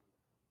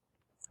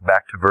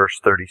 Back to verse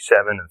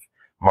 37 of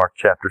Mark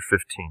chapter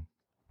 15.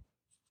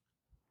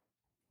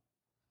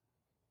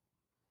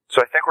 So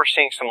I think we're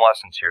seeing some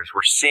lessons here. As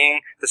we're seeing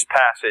this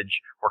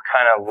passage, we're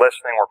kind of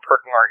listening, we're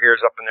perking our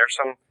ears up, and there's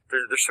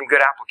some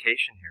good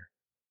application here.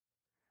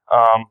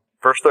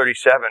 Verse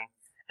 37,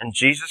 and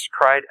Jesus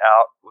cried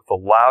out with a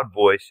loud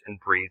voice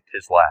and breathed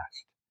his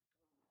last.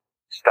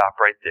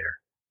 Stop right there.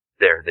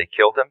 There, they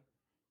killed him.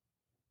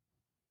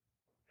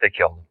 They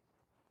killed him.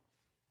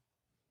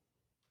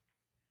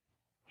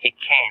 He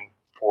came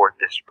for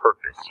this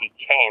purpose. He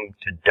came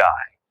to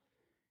die.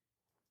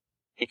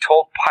 He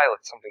told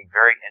Pilate something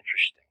very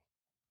interesting.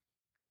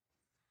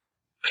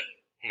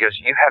 He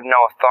goes, you have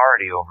no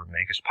authority over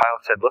me. Because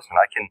Pilate said, listen,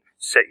 I can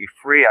set you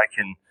free. I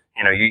can,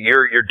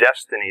 your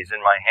destiny is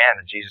in my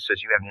hand. And Jesus says,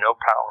 you have no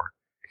power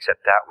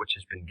except that which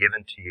has been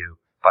given to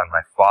you by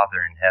my Father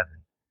in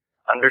heaven.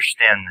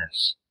 Understand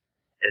this,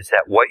 is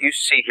that what you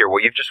see here,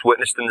 what you've just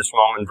witnessed in this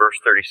moment in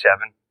verse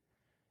 37,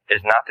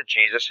 is not that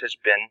Jesus has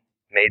been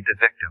made the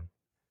victim.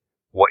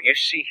 What you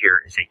see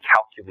here is a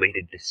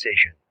calculated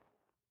decision.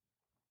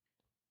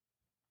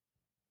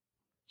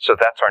 So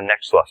that's our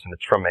next lesson.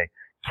 It's from a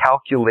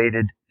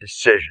calculated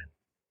decision.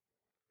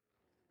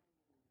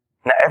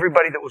 Now,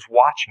 everybody that was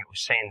watching it was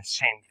saying the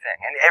same thing.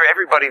 And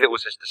everybody that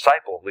was his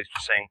disciple, at least,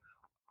 was saying,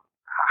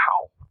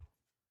 how?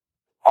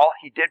 All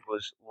he did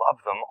was love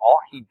them. All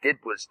he did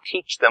was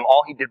teach them.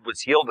 All he did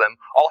was heal them.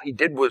 All he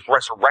did was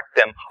resurrect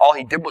them. All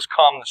he did was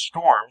calm the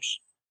storms.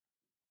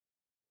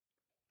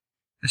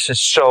 This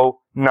is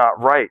so not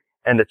right.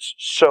 And it's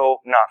so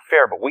not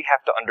fair. But we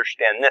have to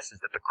understand this, is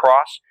that the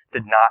cross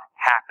did not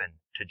happen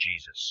to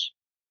Jesus.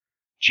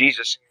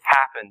 Jesus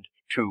happened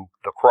to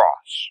the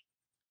cross.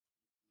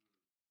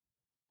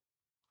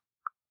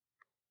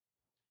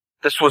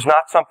 This was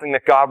not something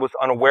that God was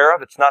unaware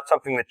of. It's not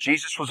something that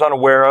Jesus was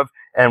unaware of.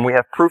 And we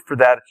have proof for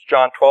that. It's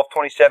John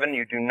 12:27.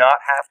 You do not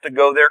have to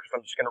go there because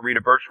I'm just going to read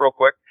a verse real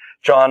quick.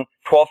 John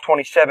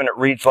 12:27, it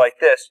reads like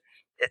this.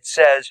 It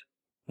says,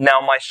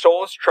 now my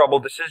soul is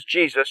troubled. This is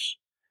Jesus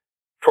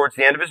towards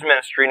the end of his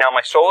ministry. Now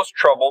my soul is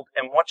troubled.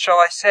 And what shall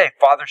I say?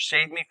 Father,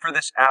 save me for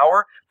this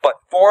hour. But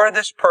for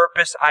this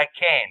purpose I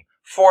came.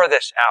 For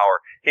this hour.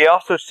 He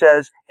also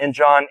says in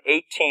John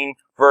 18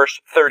 verse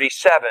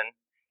 37,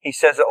 he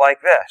says it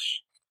like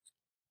this.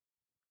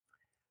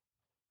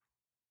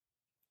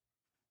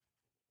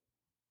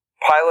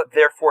 Pilate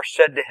therefore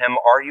said to him,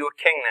 are you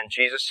a king then?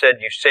 Jesus said,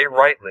 you say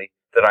rightly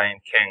that I am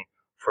king.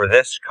 For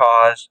this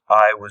cause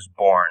I was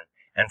born,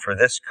 and for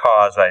this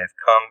cause I have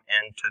come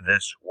into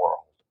this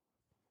world.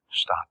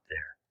 Stop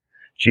there.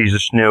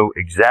 Jesus knew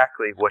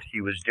exactly what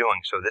he was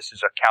doing, so this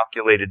is a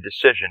calculated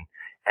decision.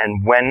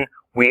 And when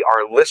we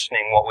are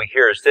listening, what we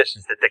hear is this,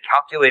 is that the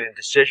calculated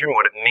decision,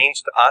 what it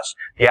means to us,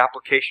 the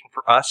application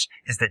for us,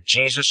 is that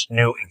Jesus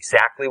knew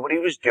exactly what he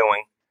was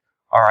doing,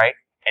 all right?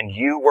 And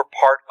you were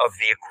part of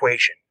the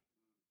equation.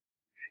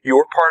 You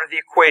were part of the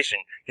equation.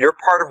 You're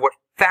part of what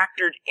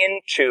factored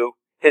into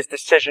his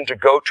decision to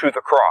go to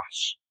the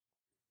cross,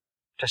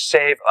 to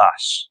save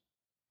us.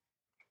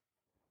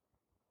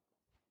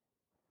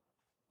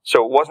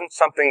 So it wasn't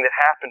something that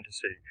happened to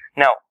see.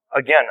 Now,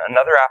 again,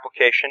 another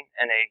application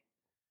and a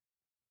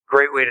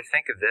great way to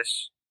think of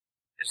this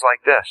is like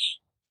this.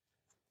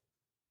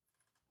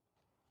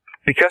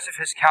 Because of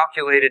his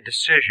calculated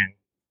decision,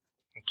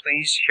 and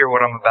please hear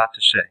what I'm about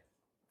to say,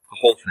 the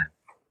whole thing.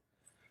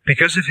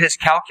 Because of his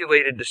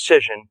calculated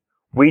decision,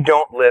 we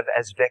don't live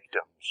as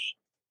victims.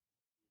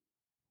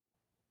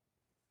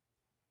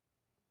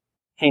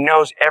 He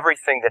knows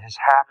everything that has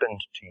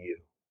happened to you,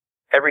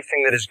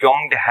 everything that is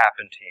going to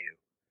happen to you.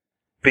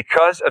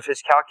 Because of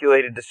his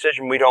calculated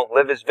decision, we don't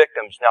live as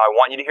victims. Now, I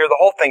want you to hear the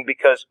whole thing,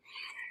 because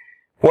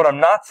what I'm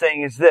not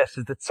saying is this,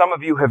 is that some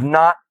of you have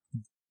not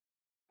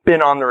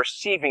been on the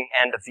receiving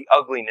end of the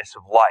ugliness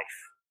of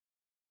life,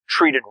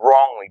 treated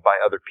wrongly by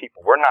other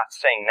people. We're not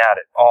saying that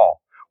at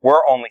all.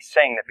 We're only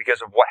saying that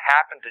because of what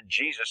happened to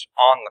Jesus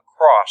on the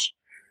cross,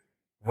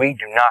 we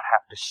do not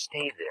have to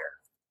stay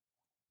there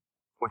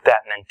with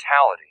that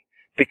mentality.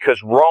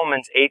 Because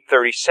Romans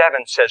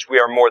 8:37 says we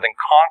are more than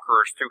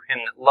conquerors through him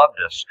that loved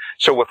us.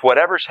 So with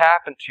whatever's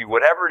happened to you,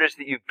 whatever it is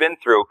that you've been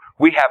through,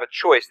 we have a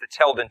choice that's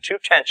held in two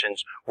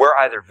tensions. We're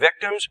either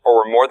victims or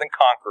we're more than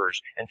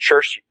conquerors. And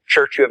church,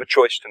 you have a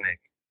choice to make.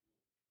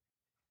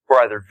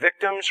 We're either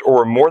victims or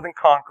we're more than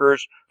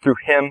conquerors through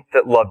him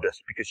that loved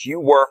us. Because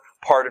you were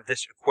part of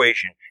this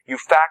equation. You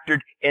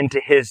factored into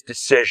his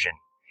decision.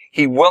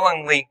 He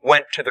willingly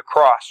went to the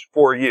cross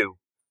for you.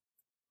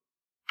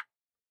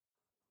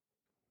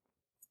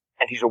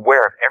 And he's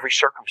aware of every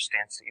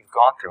circumstance that you've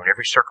gone through and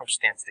every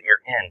circumstance that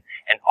you're in.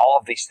 And all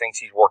of these things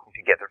he's working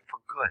together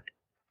for good.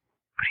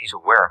 But he's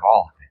aware of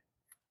all of it.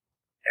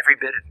 Every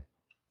bit of it.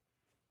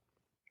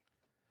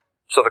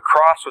 So the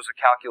cross was a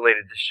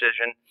calculated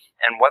decision.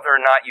 And whether or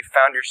not you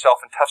found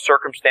yourself in tough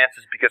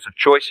circumstances because of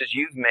choices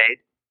you've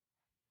made,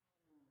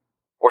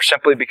 or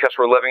simply because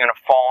we're living in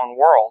a fallen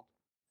world,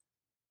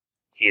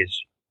 he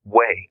is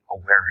way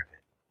aware of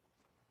it.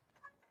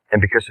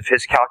 And because of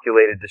his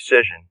calculated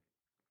decision,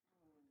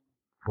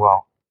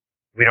 well,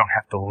 we don't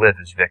have to live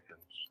as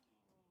victims.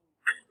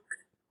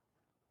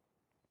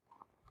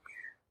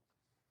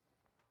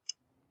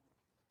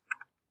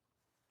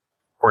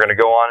 We're going to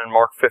go on in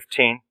Mark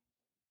 15.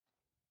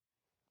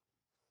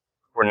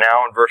 We're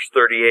now in verse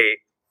 38. It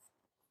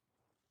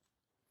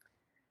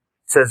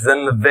says,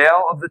 "Then the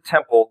veil of the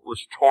temple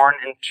was torn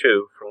in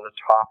two from the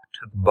top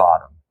to the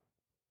bottom."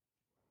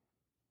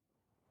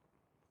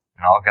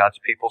 And all God's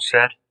people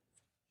said,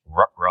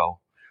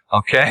 "Ruh-roh."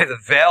 Okay, the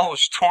veil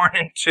was torn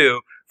in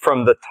two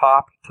from the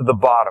top to the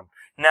bottom.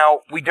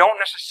 Now, we don't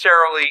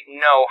necessarily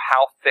know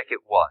how thick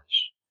it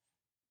was.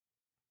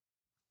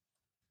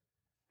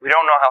 We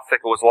don't know how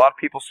thick it was. A lot of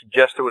people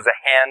suggest it was a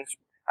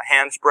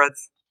hand's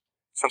breadth.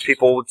 Some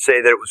people would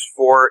say that it was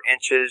 4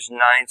 inches,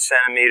 9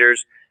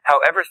 centimeters.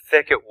 However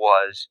thick it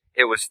was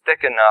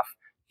thick enough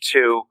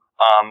to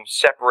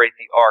separate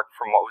the ark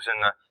from what was in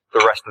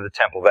the rest of the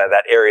temple,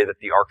 that area that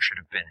the ark should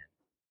have been in.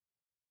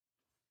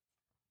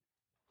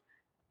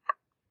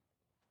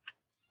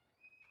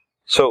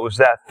 So it was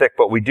that thick,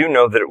 but we do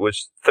know that it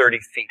was 30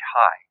 feet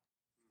high.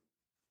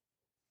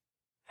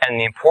 And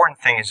the important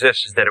thing is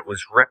this, is that it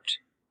was ripped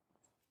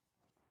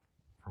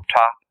from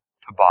top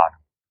to bottom.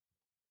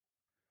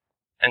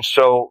 And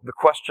so the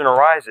question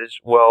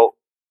arises, well,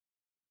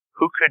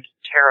 who could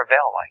tear a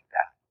veil like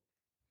that?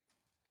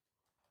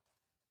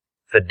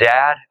 The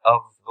dad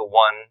of the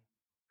one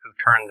who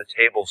turned the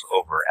tables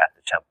over at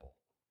the temple.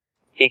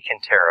 He can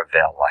tear a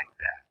veil like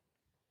that.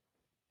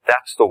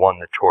 That's the one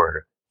that tore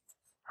it.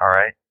 All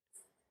right?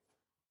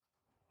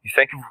 You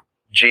think of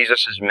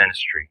Jesus'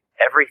 ministry.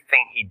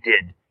 Everything he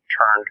did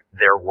turned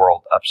their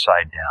world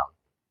upside down.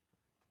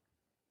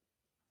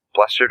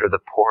 Blessed are the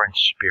poor in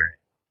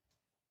spirit,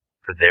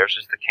 for theirs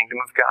is the kingdom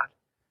of God.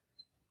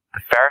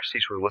 The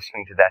Pharisees were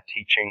listening to that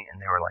teaching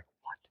and they were like,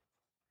 what?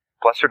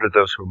 Blessed are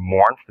those who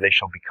mourn, for they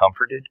shall be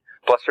comforted.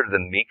 Blessed are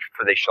the meek,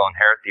 for they shall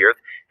inherit the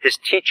earth.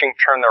 His teaching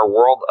turned their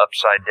world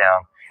upside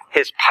down.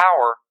 His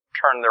power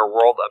turned their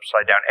world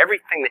upside down.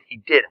 Everything that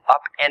he did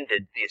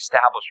upended the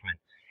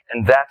establishment.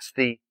 And that's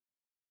the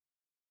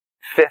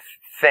fifth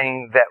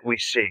thing that we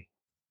see.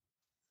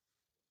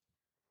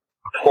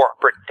 A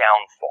corporate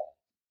downfall.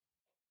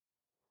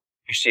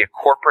 You see a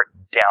corporate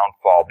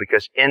downfall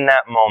because in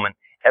that moment,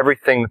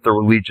 everything that the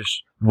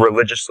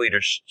religious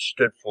leaders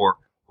stood for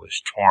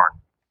was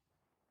torn.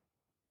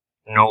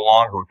 No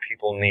longer would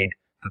people need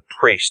the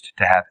priest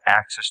to have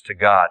access to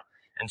God.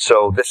 And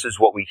so this is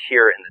what we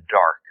hear in the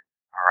dark.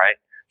 All right?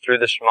 Through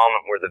this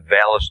moment where the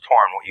veil is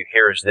torn, what you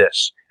hear is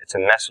this. It's a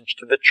message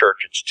to the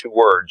church. It's 2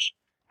 words.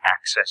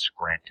 Access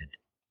granted.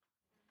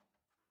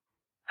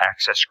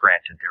 Access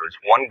granted. There is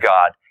one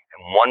God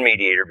and one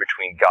mediator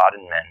between God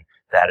and men.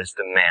 That is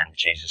the man,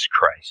 Jesus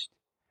Christ.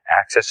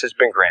 Access has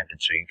been granted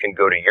so you can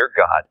go to your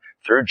God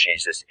through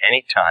Jesus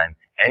anytime,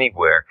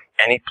 anywhere,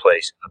 any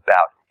place,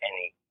 about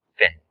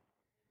anything.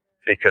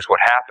 Because what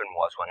happened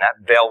was when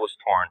that veil was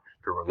torn,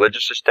 the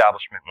religious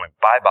establishment went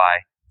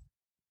bye-bye.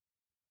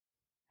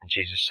 And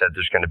Jesus said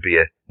there's going to be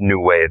a new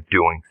way of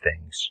doing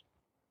things.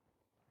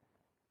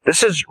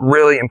 This is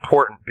really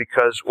important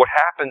because what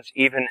happens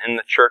even in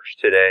the church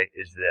today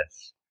is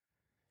this.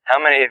 How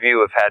many of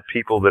you have had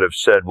people that have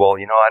said, well,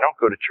 I don't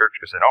go to church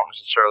because I don't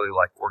necessarily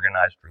like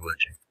organized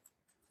religion.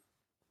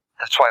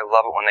 That's why I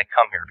love it when they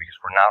come here because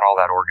we're not all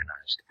that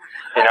organized.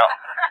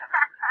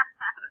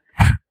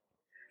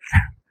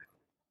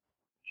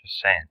 Just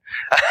saying.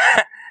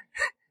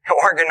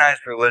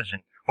 Organized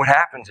religion. What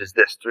happens is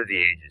this through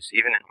the ages,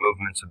 even in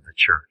movements of the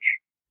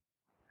church.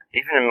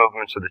 Even in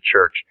movements of the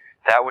church,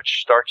 that which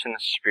starts in the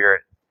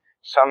spirit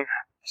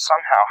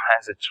somehow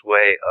has its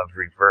way of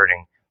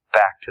reverting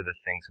back to the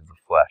things of the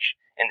flesh.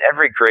 In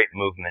every great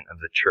movement of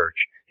the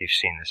church, you've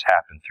seen this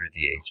happen through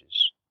the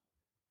ages.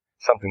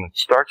 Something that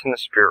starts in the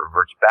spirit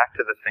reverts back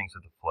to the things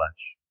of the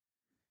flesh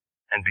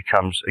and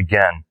becomes,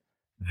 again,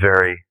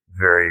 very,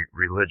 very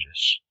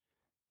religious.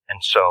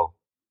 And so,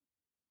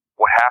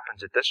 what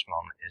happens at this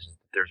moment is that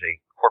there's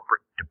a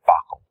corporate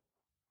debacle.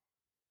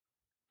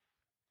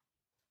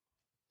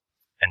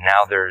 And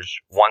now there's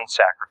one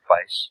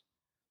sacrifice,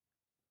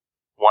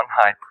 one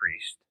high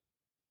priest,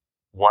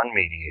 one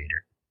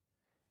mediator,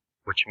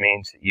 which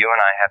means that you and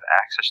I have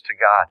access to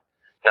God.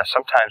 Now,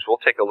 sometimes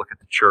we'll take a look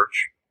at the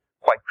church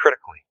quite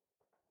critically.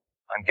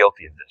 I'm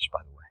guilty of this,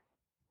 by the way.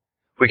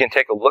 We can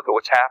take a look at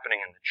what's happening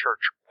in the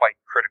church quite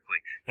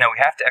critically. Now, we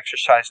have to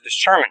exercise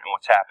discernment in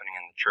what's happening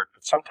in the church,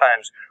 but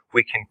sometimes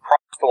we can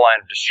cross the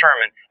line of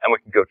discernment and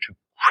we can go to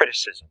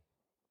criticism.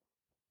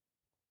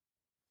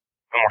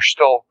 And we're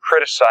still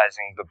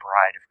criticizing the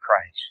bride of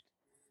Christ.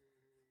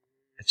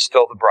 It's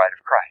still the bride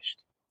of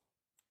Christ.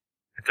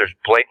 If there's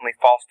blatantly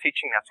false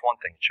teaching, that's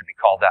one thing. It should be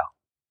called out.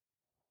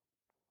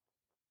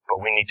 But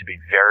we need to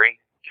be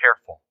very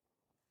careful.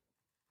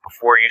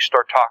 Before you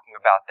start talking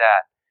about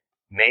that,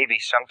 maybe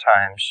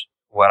sometimes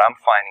what I'm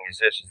finding is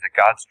this, is that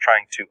God's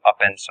trying to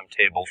upend some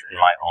tables in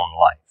my own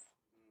life.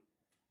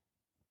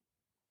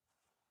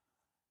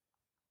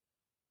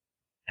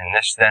 And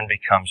this then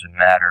becomes a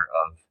matter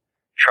of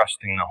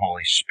trusting the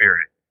Holy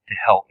Spirit to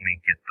help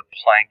me get the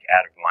plank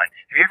out of mine.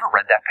 Have you ever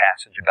read that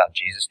passage about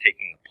Jesus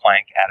taking the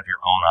plank out of your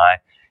own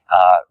eye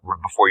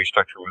before you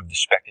start to remove the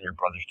speck in your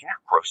brother's? Do you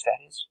know how gross that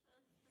is?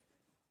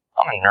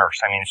 I'm a nurse.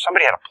 I mean, if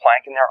somebody had a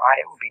plank in their eye,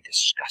 it would be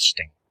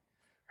disgusting.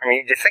 I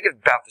mean, you think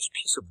about this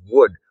piece of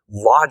wood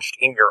lodged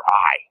in your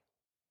eye,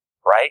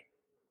 right?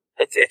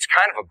 It's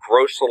kind of a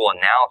gross little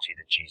analogy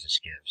that Jesus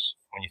gives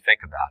when you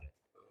think about it.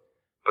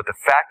 But the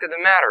fact of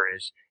the matter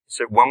is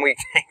that when we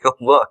take a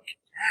look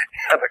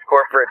at the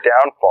corporate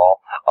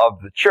downfall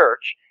of the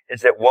church,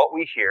 is that what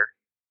we hear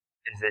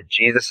is that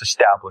Jesus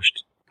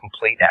established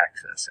complete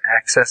access.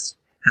 Access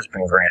has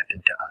been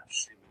granted to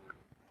us.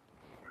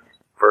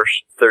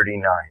 Verse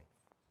 39.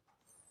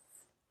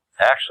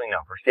 Actually,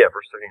 no, verse 39.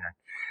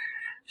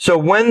 So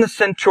when the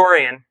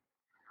centurion,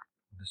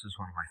 this is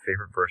one of my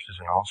favorite verses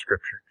in all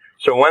Scripture.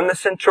 So when the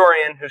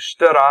centurion who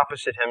stood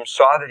opposite him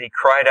saw that he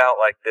cried out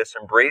like this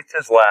and breathed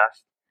his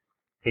last,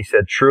 he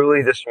said,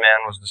 truly this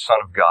man was the Son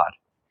of God.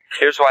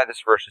 Here's why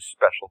this verse is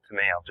special to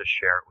me. I'll just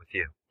share it with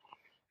you.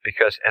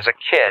 Because as a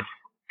kid,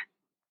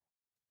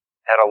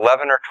 at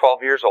 11 or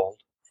 12 years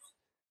old,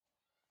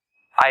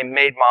 I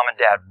made Mom and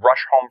Dad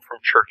rush home from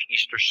church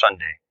Easter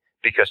Sunday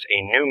because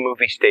a new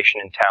movie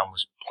station in town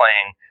was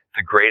playing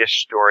The Greatest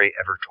Story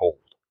Ever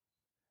Told.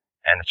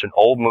 And it's an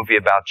old movie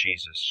about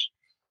Jesus.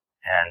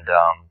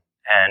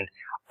 And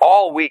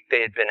all week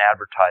they had been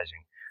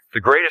advertising The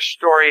Greatest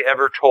Story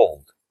Ever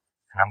Told.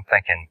 And I'm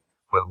thinking,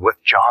 with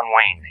John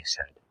Wayne, they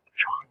said.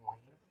 John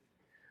Wayne?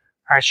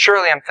 All right,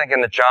 surely I'm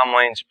thinking that John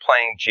Wayne's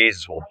playing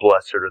Jesus. Well,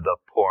 blessed are the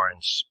poor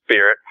in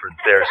spirit, for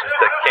theirs is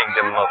the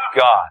kingdom of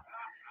God.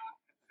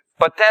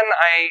 But then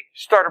I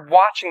started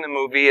watching the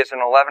movie as an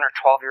 11 or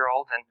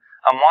 12-year-old, and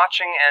I'm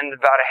watching, and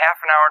about a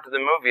half an hour into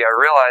the movie, I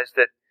realized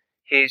that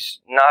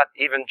he's not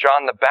even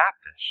John the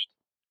Baptist.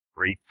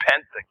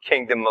 Repent, the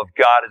kingdom of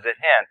God is at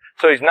hand.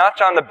 So he's not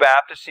John the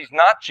Baptist, he's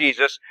not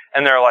Jesus,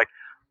 and they're like,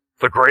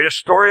 The Greatest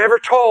Story Ever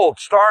Told,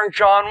 starring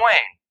John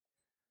Wayne.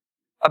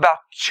 About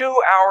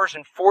 2 hours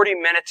and 40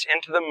 minutes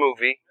into the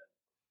movie,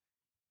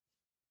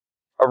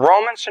 a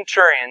Roman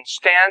centurion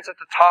stands at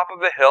the top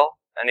of a hill,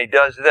 and he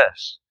does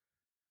this.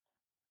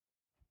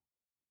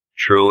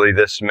 Truly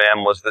this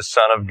man was the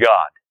Son of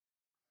God.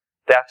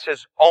 That's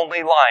his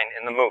only line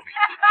in the movie.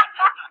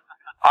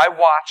 I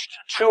watched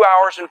 2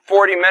 hours and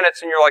 40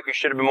 minutes, and you're like, you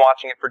should have been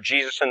watching it for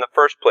Jesus in the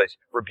first place.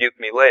 Rebuke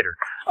me later.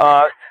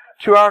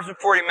 2 hours and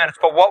 40 minutes.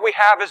 But what we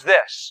have is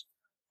this.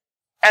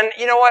 And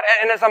you know what?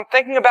 And as I'm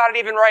thinking about it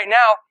even right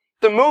now,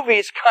 the movie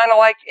is kind of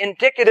like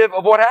indicative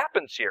of what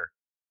happens here.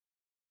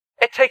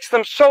 It takes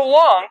them so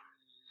long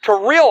to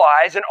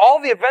realize, and all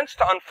the events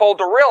to unfold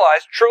to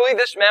realize, truly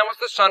this man was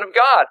the Son of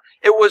God.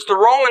 It was the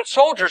Roman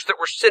soldiers that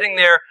were sitting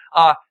there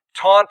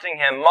taunting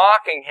him,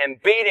 mocking him,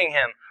 beating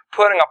him,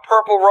 putting a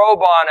purple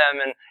robe on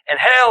him, and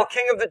Hail,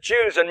 King of the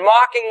Jews, and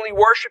mockingly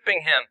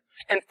worshiping him.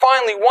 And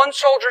finally, one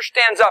soldier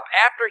stands up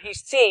after he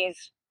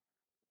sees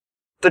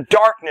the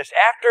darkness,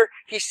 after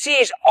he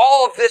sees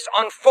all of this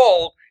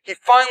unfold, he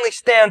finally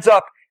stands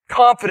up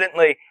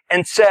confidently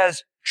and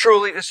says,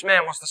 truly this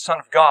man was the Son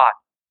of God.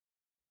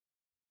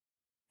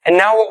 And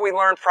now what we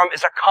learn from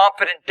is a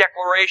confident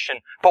declaration.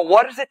 But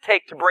what does it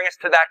take to bring us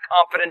to that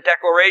confident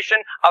declaration?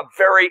 A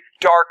very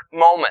dark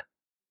moment.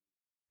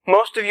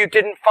 Most of you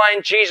didn't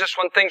find Jesus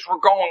when things were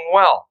going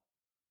well.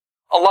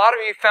 A lot of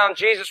you found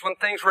Jesus when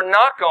things were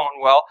not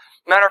going well.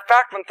 Matter of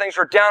fact, when things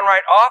were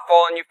downright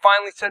awful and you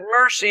finally said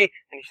mercy,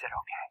 and he said,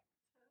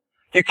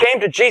 okay. You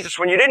came to Jesus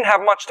when you didn't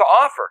have much to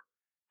offer.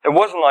 It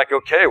wasn't like,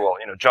 okay, well,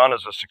 John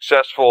is a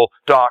successful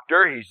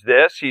doctor, he's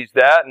this, he's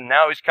that, and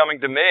now he's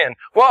coming to me, and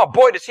wow,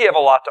 boy, does he have a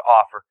lot to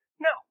offer.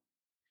 No.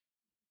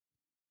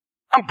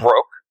 I'm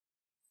broke.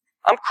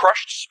 I'm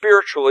crushed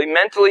spiritually,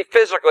 mentally,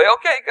 physically.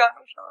 Okay, God,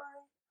 I'm sorry.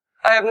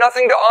 I have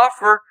nothing to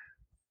offer.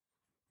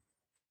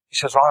 He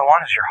says, all I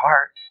want is your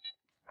heart.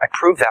 I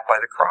proved that by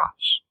the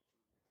cross.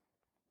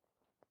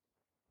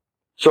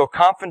 So a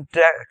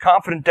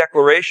confident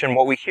declaration,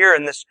 what we hear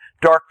in this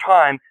dark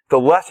time, the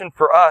lesson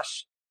for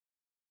us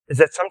is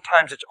that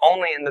sometimes it's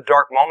only in the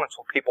dark moments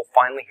when people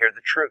finally hear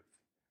the truth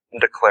and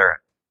declare it.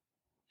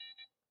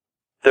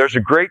 There's a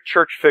great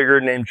church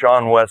figure named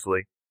John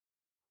Wesley.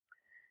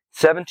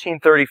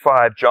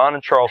 1735, John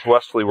and Charles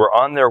Wesley were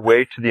on their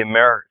way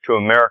to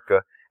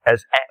America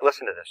as,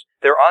 listen to this,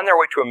 they were on their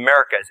way to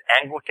America as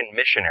Anglican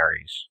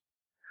missionaries.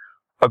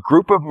 A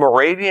group of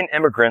Moravian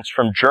immigrants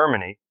from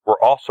Germany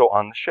were also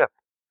on the ship.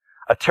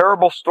 A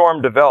terrible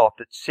storm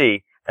developed at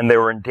sea, and they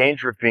were in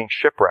danger of being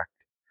shipwrecked.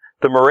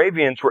 The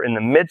Moravians were in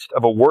the midst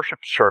of a worship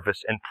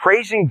service and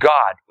praising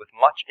God with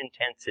much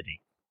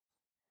intensity.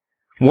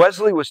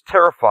 Wesley was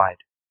terrified.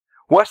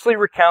 Wesley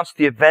recounts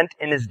the event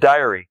in his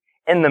diary.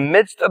 In the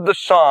midst of the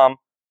psalm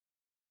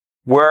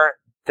where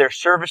their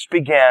service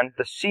began,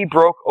 the sea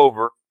broke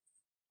over,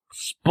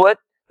 split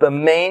the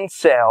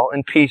mainsail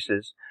in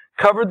pieces,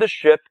 covered the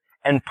ship,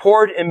 and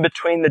poured in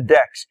between the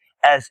decks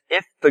as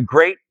if the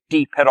great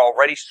deep had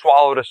already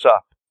swallowed us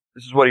up.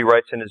 This is what he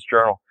writes in his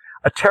journal.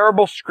 A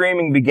terrible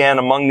screaming began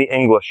among the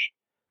English.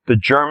 The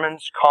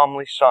Germans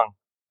calmly sung.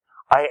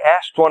 I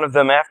asked one of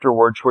them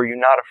afterwards, were you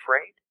not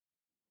afraid?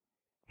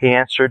 He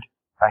answered,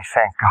 I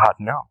thank God,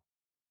 no.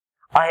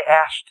 I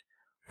asked,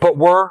 but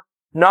were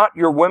not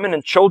your women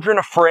and children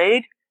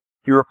afraid?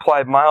 He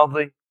replied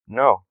mildly,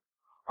 no,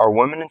 Our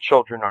women and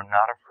children are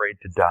not afraid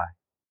to die.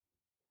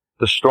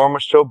 The storm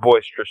was so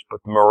boisterous,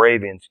 but the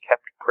Moravians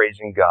kept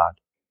praising God.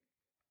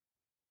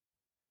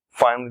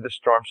 Finally, the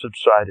storm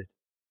subsided,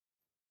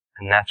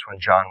 and that's when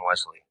John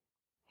Wesley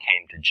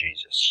came to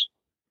Jesus.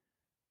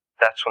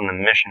 That's when the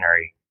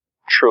missionary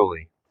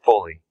truly,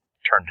 fully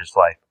turned his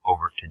life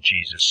over to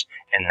Jesus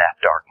in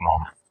that dark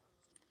moment.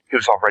 He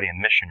was already a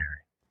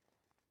missionary.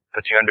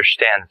 But you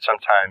understand that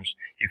sometimes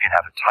you can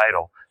have a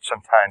title,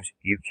 sometimes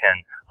you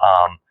can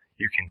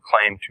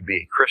claim to be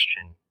a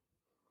Christian.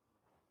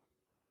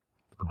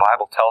 The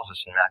Bible tells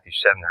us in Matthew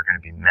 7 there are going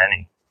to be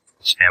many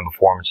that stand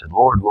before him and say,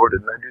 Lord, Lord,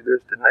 didn't I do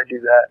this? Didn't I do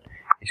that?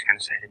 He's going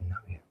to say, I didn't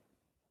know you.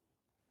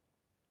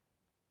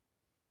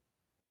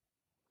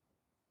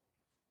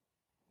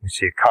 We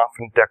see a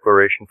confident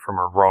declaration from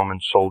a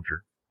Roman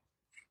soldier.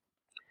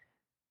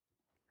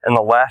 And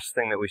the last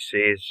thing that we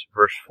see is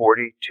verse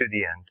 40 to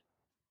the end.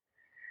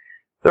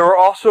 There were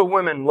also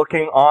women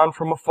looking on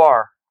from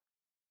afar,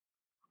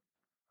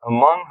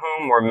 among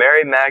whom were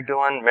Mary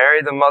Magdalene,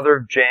 Mary the mother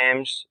of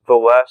James the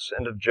Less,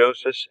 and of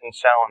Joseph and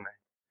Salome,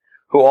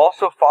 who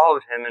also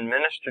followed him and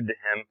ministered to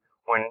him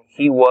when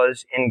he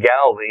was in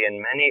Galilee,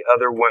 and many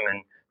other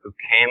women who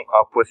came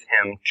up with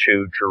him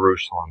to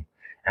Jerusalem.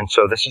 And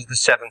so this is the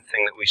seventh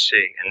thing that we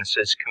see, and this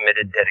is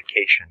committed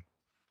dedication.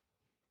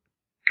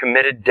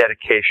 Committed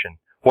dedication.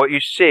 What you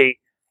see,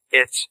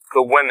 it's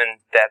the women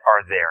that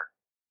are there.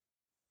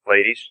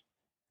 Ladies,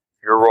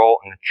 your role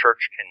in the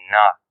church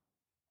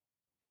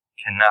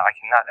I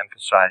cannot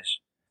emphasize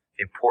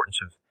the importance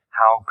of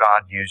how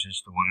God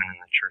uses the women in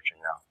the church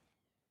enough.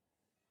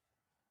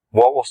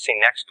 What we'll see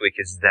next week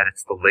is that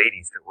it's the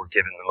ladies that were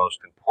given the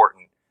most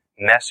important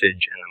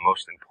message and the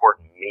most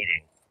important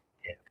meeting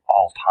in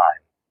all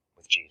time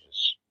with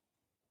Jesus.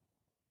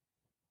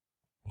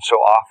 And so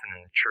often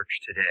in the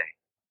church today,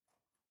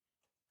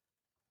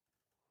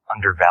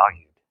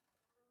 undervalued,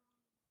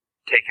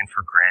 taken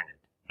for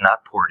granted,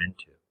 not poured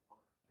into,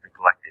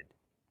 neglected.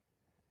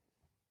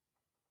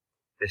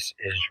 This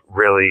is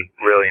really,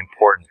 really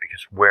important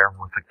because where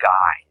were the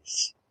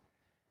guys?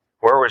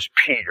 Where was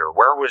Peter?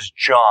 Where was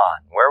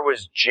John? Where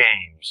was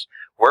James?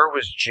 Where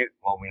was Judas?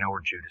 Well, we know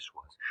where Judas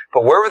was.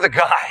 But where were the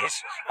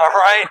guys? All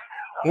right?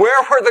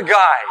 Where were the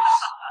guys?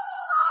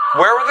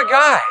 Where were the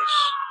guys?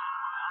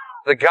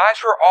 The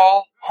guys were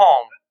all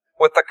home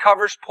with the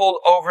covers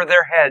pulled over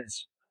their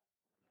heads.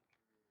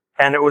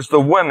 And it was the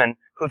women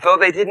who, though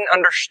they didn't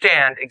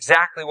understand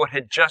exactly what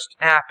had just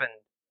happened,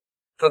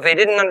 though they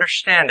didn't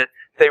understand it,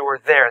 they were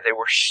there. They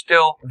were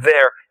still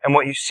there. And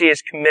what you see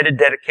is committed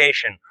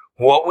dedication.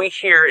 What we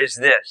hear is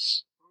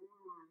this.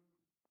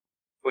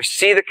 We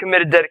see the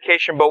committed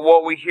dedication, but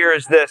what we hear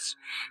is this,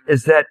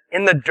 is that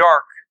in the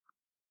dark,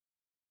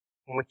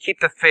 when we keep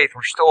the faith,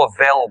 we're still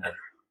available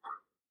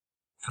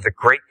for the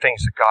great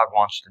things that God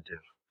wants to do.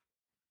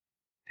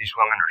 These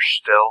women are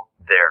still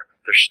there.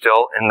 They're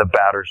still in the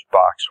batter's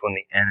box when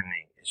the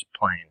enemy is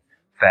playing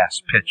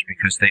fast pitch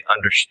because they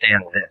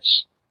understand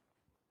this.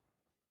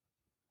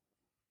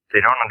 They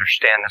don't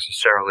understand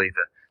necessarily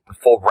the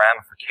full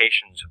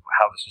ramifications of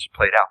how this is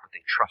played out, but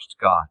they trust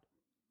God.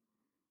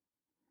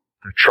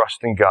 They're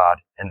trusting God,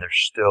 and they're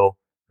still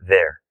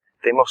there.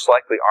 They most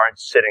likely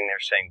aren't sitting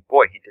there saying,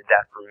 boy, he did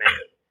that for me.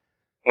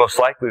 Most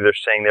likely they're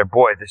saying there,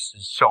 boy, this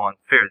is so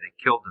unfair. They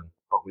killed him,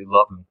 but we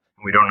love him,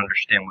 and we don't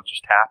understand what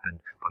just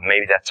happened. But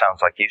maybe that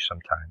sounds like you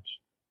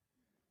sometimes.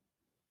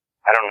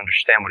 I don't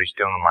understand what he's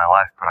doing in my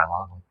life, but I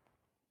love him.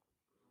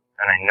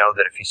 And I know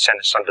that if he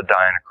sent his son to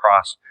die on a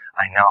cross,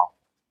 I know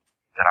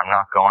that I'm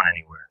not going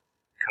anywhere.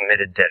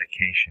 Committed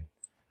dedication.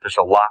 There's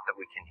a lot that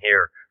we can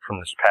hear from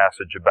this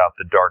passage about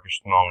the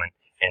darkest moment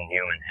in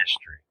human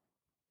history.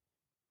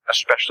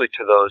 Especially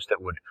to those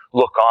that would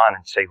look on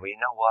and say, well, you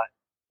know what?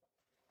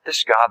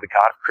 This God, the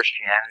God of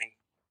Christianity,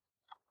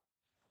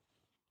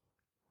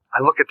 I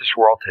look at this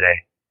world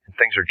today and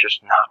things are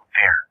just not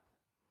fair.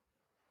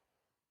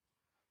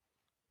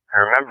 I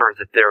remember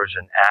that there was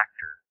an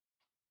actor,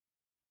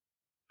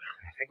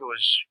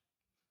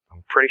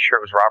 I'm pretty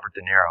sure it was Robert De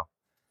Niro,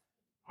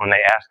 when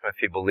they asked him if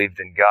he believed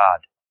in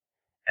God.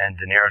 And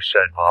De Niro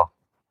said, well,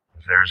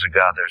 if there's a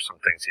God, there's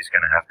some things he's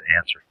going to have to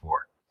answer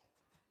for.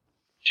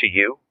 To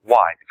you?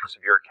 Why? Because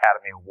of your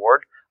Academy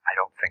Award? I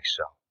don't think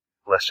so.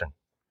 Listen.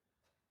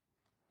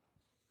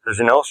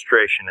 There's an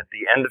illustration. At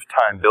the end of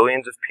time,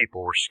 billions of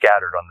people were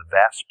scattered on the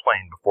vast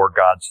plain before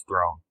God's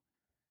throne.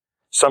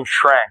 Some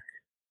shrank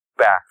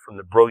back from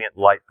the brilliant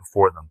light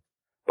before them,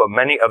 but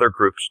many other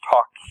groups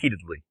talked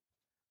heatedly,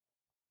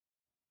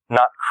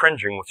 not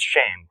cringing with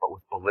shame, but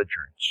with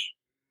belligerence.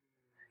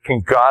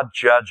 Can God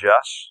judge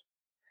us?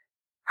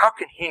 How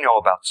can he know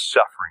about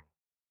suffering?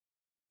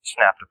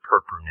 Snapped a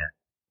pert brunette.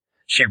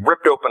 She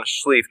ripped open a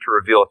sleeve to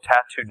reveal a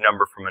tattooed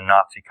number from a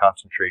Nazi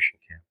concentration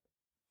camp.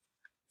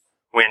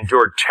 We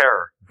endured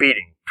terror,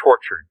 beating,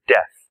 torture,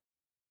 death.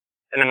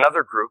 In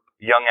another group,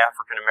 a young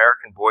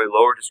African-American boy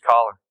lowered his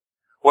collar.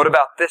 What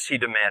about this, he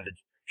demanded,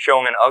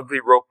 showing an ugly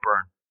rope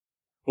burn.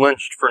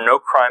 Lynched for no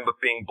crime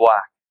but being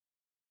black.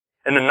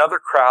 In another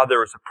crowd, there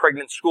was a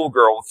pregnant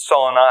schoolgirl with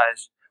sullen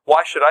eyes.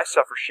 Why should I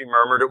suffer, she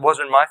murmured. It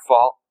wasn't my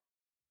fault.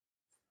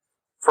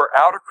 For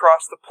out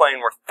across the plain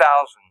were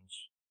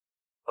thousands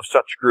of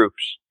such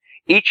groups.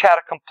 Each had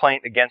a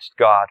complaint against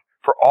God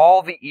for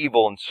all the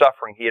evil and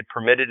suffering He had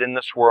permitted in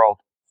this world.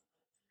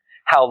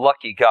 How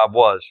lucky God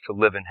was to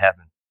live in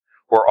heaven,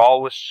 where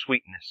all was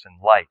sweetness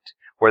and light,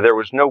 where there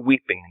was no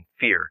weeping and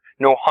fear,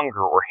 no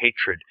hunger or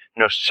hatred,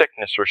 no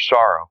sickness or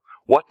sorrow.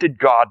 What did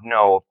God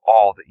know of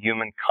all that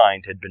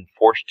humankind had been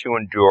forced to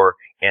endure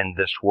in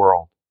this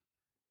world?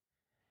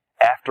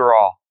 After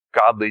all,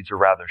 God leads a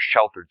rather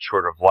sheltered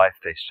sort of life,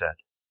 they said.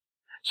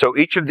 So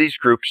each of these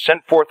groups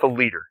sent forth a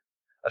leader,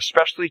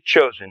 especially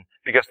chosen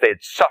because they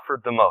had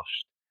suffered the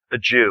most: a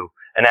Jew,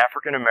 an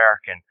African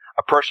American,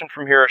 a person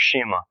from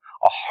Hiroshima,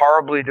 a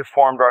horribly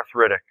deformed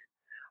arthritic,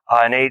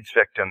 an AIDS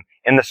victim.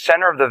 In the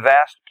center of the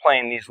vast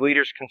plain, these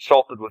leaders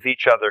consulted with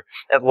each other.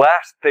 At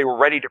last, they were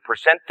ready to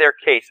present their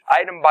case,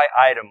 item by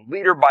item,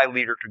 leader by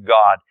leader, to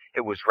God.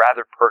 It was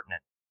rather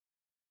pertinent.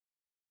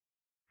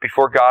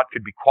 Before God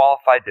could be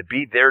qualified to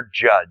be their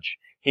judge,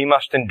 He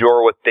must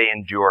endure what they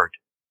endured.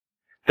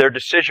 Their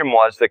decision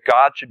was that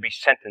God should be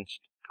sentenced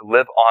to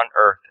live on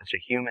earth as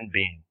a human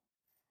being,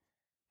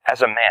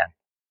 as a man.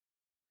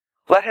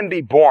 Let Him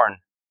be born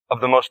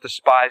of the most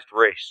despised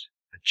race,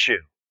 the Jew,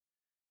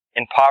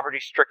 in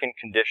poverty-stricken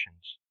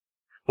conditions.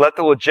 Let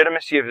the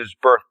legitimacy of His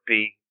birth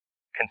be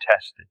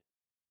contested.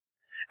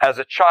 As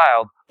a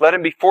child, let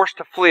Him be forced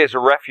to flee as a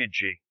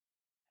refugee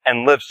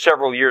and live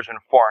several years in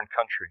a foreign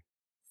country.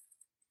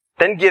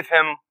 Then give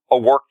Him a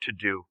work to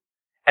do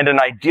and an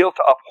ideal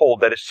to uphold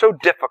that is so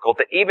difficult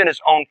that even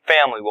His own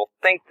family will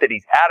think that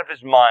He's out of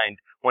His mind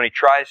when He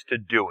tries to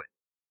do it.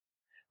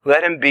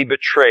 Let Him be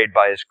betrayed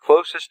by His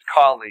closest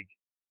colleague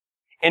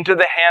into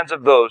the hands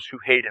of those who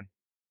hate Him.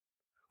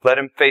 Let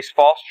Him face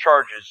false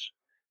charges,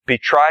 be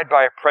tried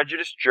by a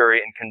prejudiced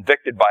jury, and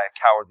convicted by a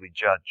cowardly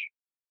judge.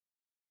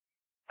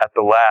 At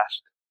the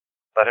last,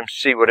 let Him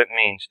see what it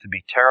means to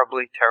be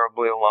terribly,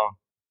 terribly alone,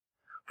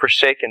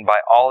 forsaken by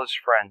all His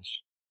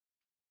friends.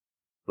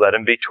 Let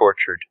Him be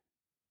tortured.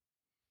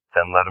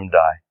 Then let Him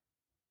die.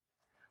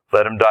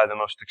 Let Him die the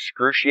most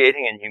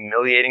excruciating and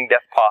humiliating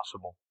death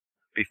possible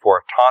before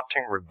a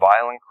taunting,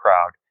 reviling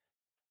crowd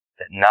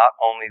that not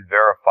only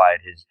verified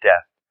His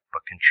death,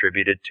 but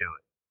contributed to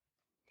it.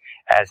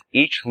 As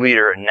each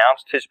leader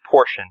announced his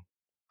portion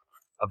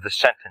of the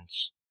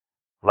sentence,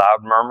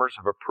 loud murmurs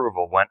of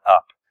approval went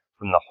up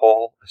from the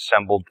whole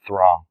assembled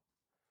throng.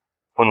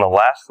 When the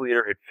last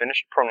leader had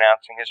finished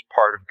pronouncing his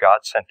part of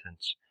God's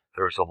sentence,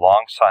 there was a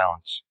long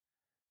silence.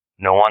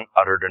 No one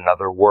uttered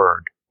another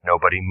word.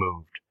 Nobody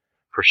moved.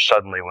 For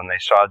suddenly, when they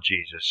saw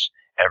Jesus,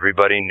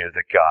 everybody knew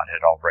that God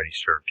had already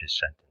served His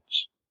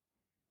sentence.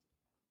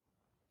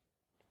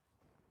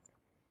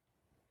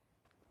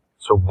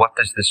 So what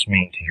does this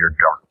mean to your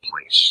dark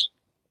place?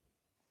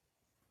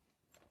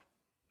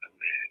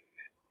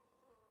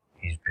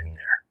 He's been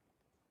there.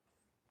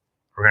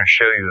 We're going to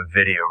show you a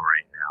video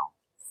right now.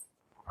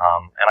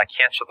 And I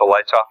can't shut the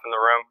lights off in the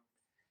room.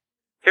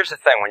 Here's the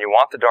thing, when you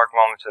want the dark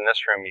moments in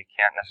this room, you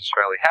can't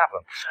necessarily have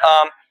them.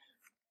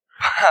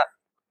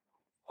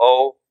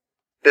 Oh,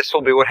 this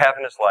will be what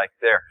heaven is like.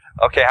 There.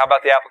 Okay, how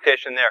about the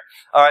application there?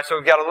 Alright, so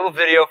we've got a little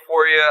video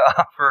for you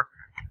for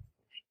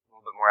a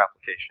little bit more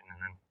application, and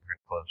then we're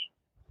going to close.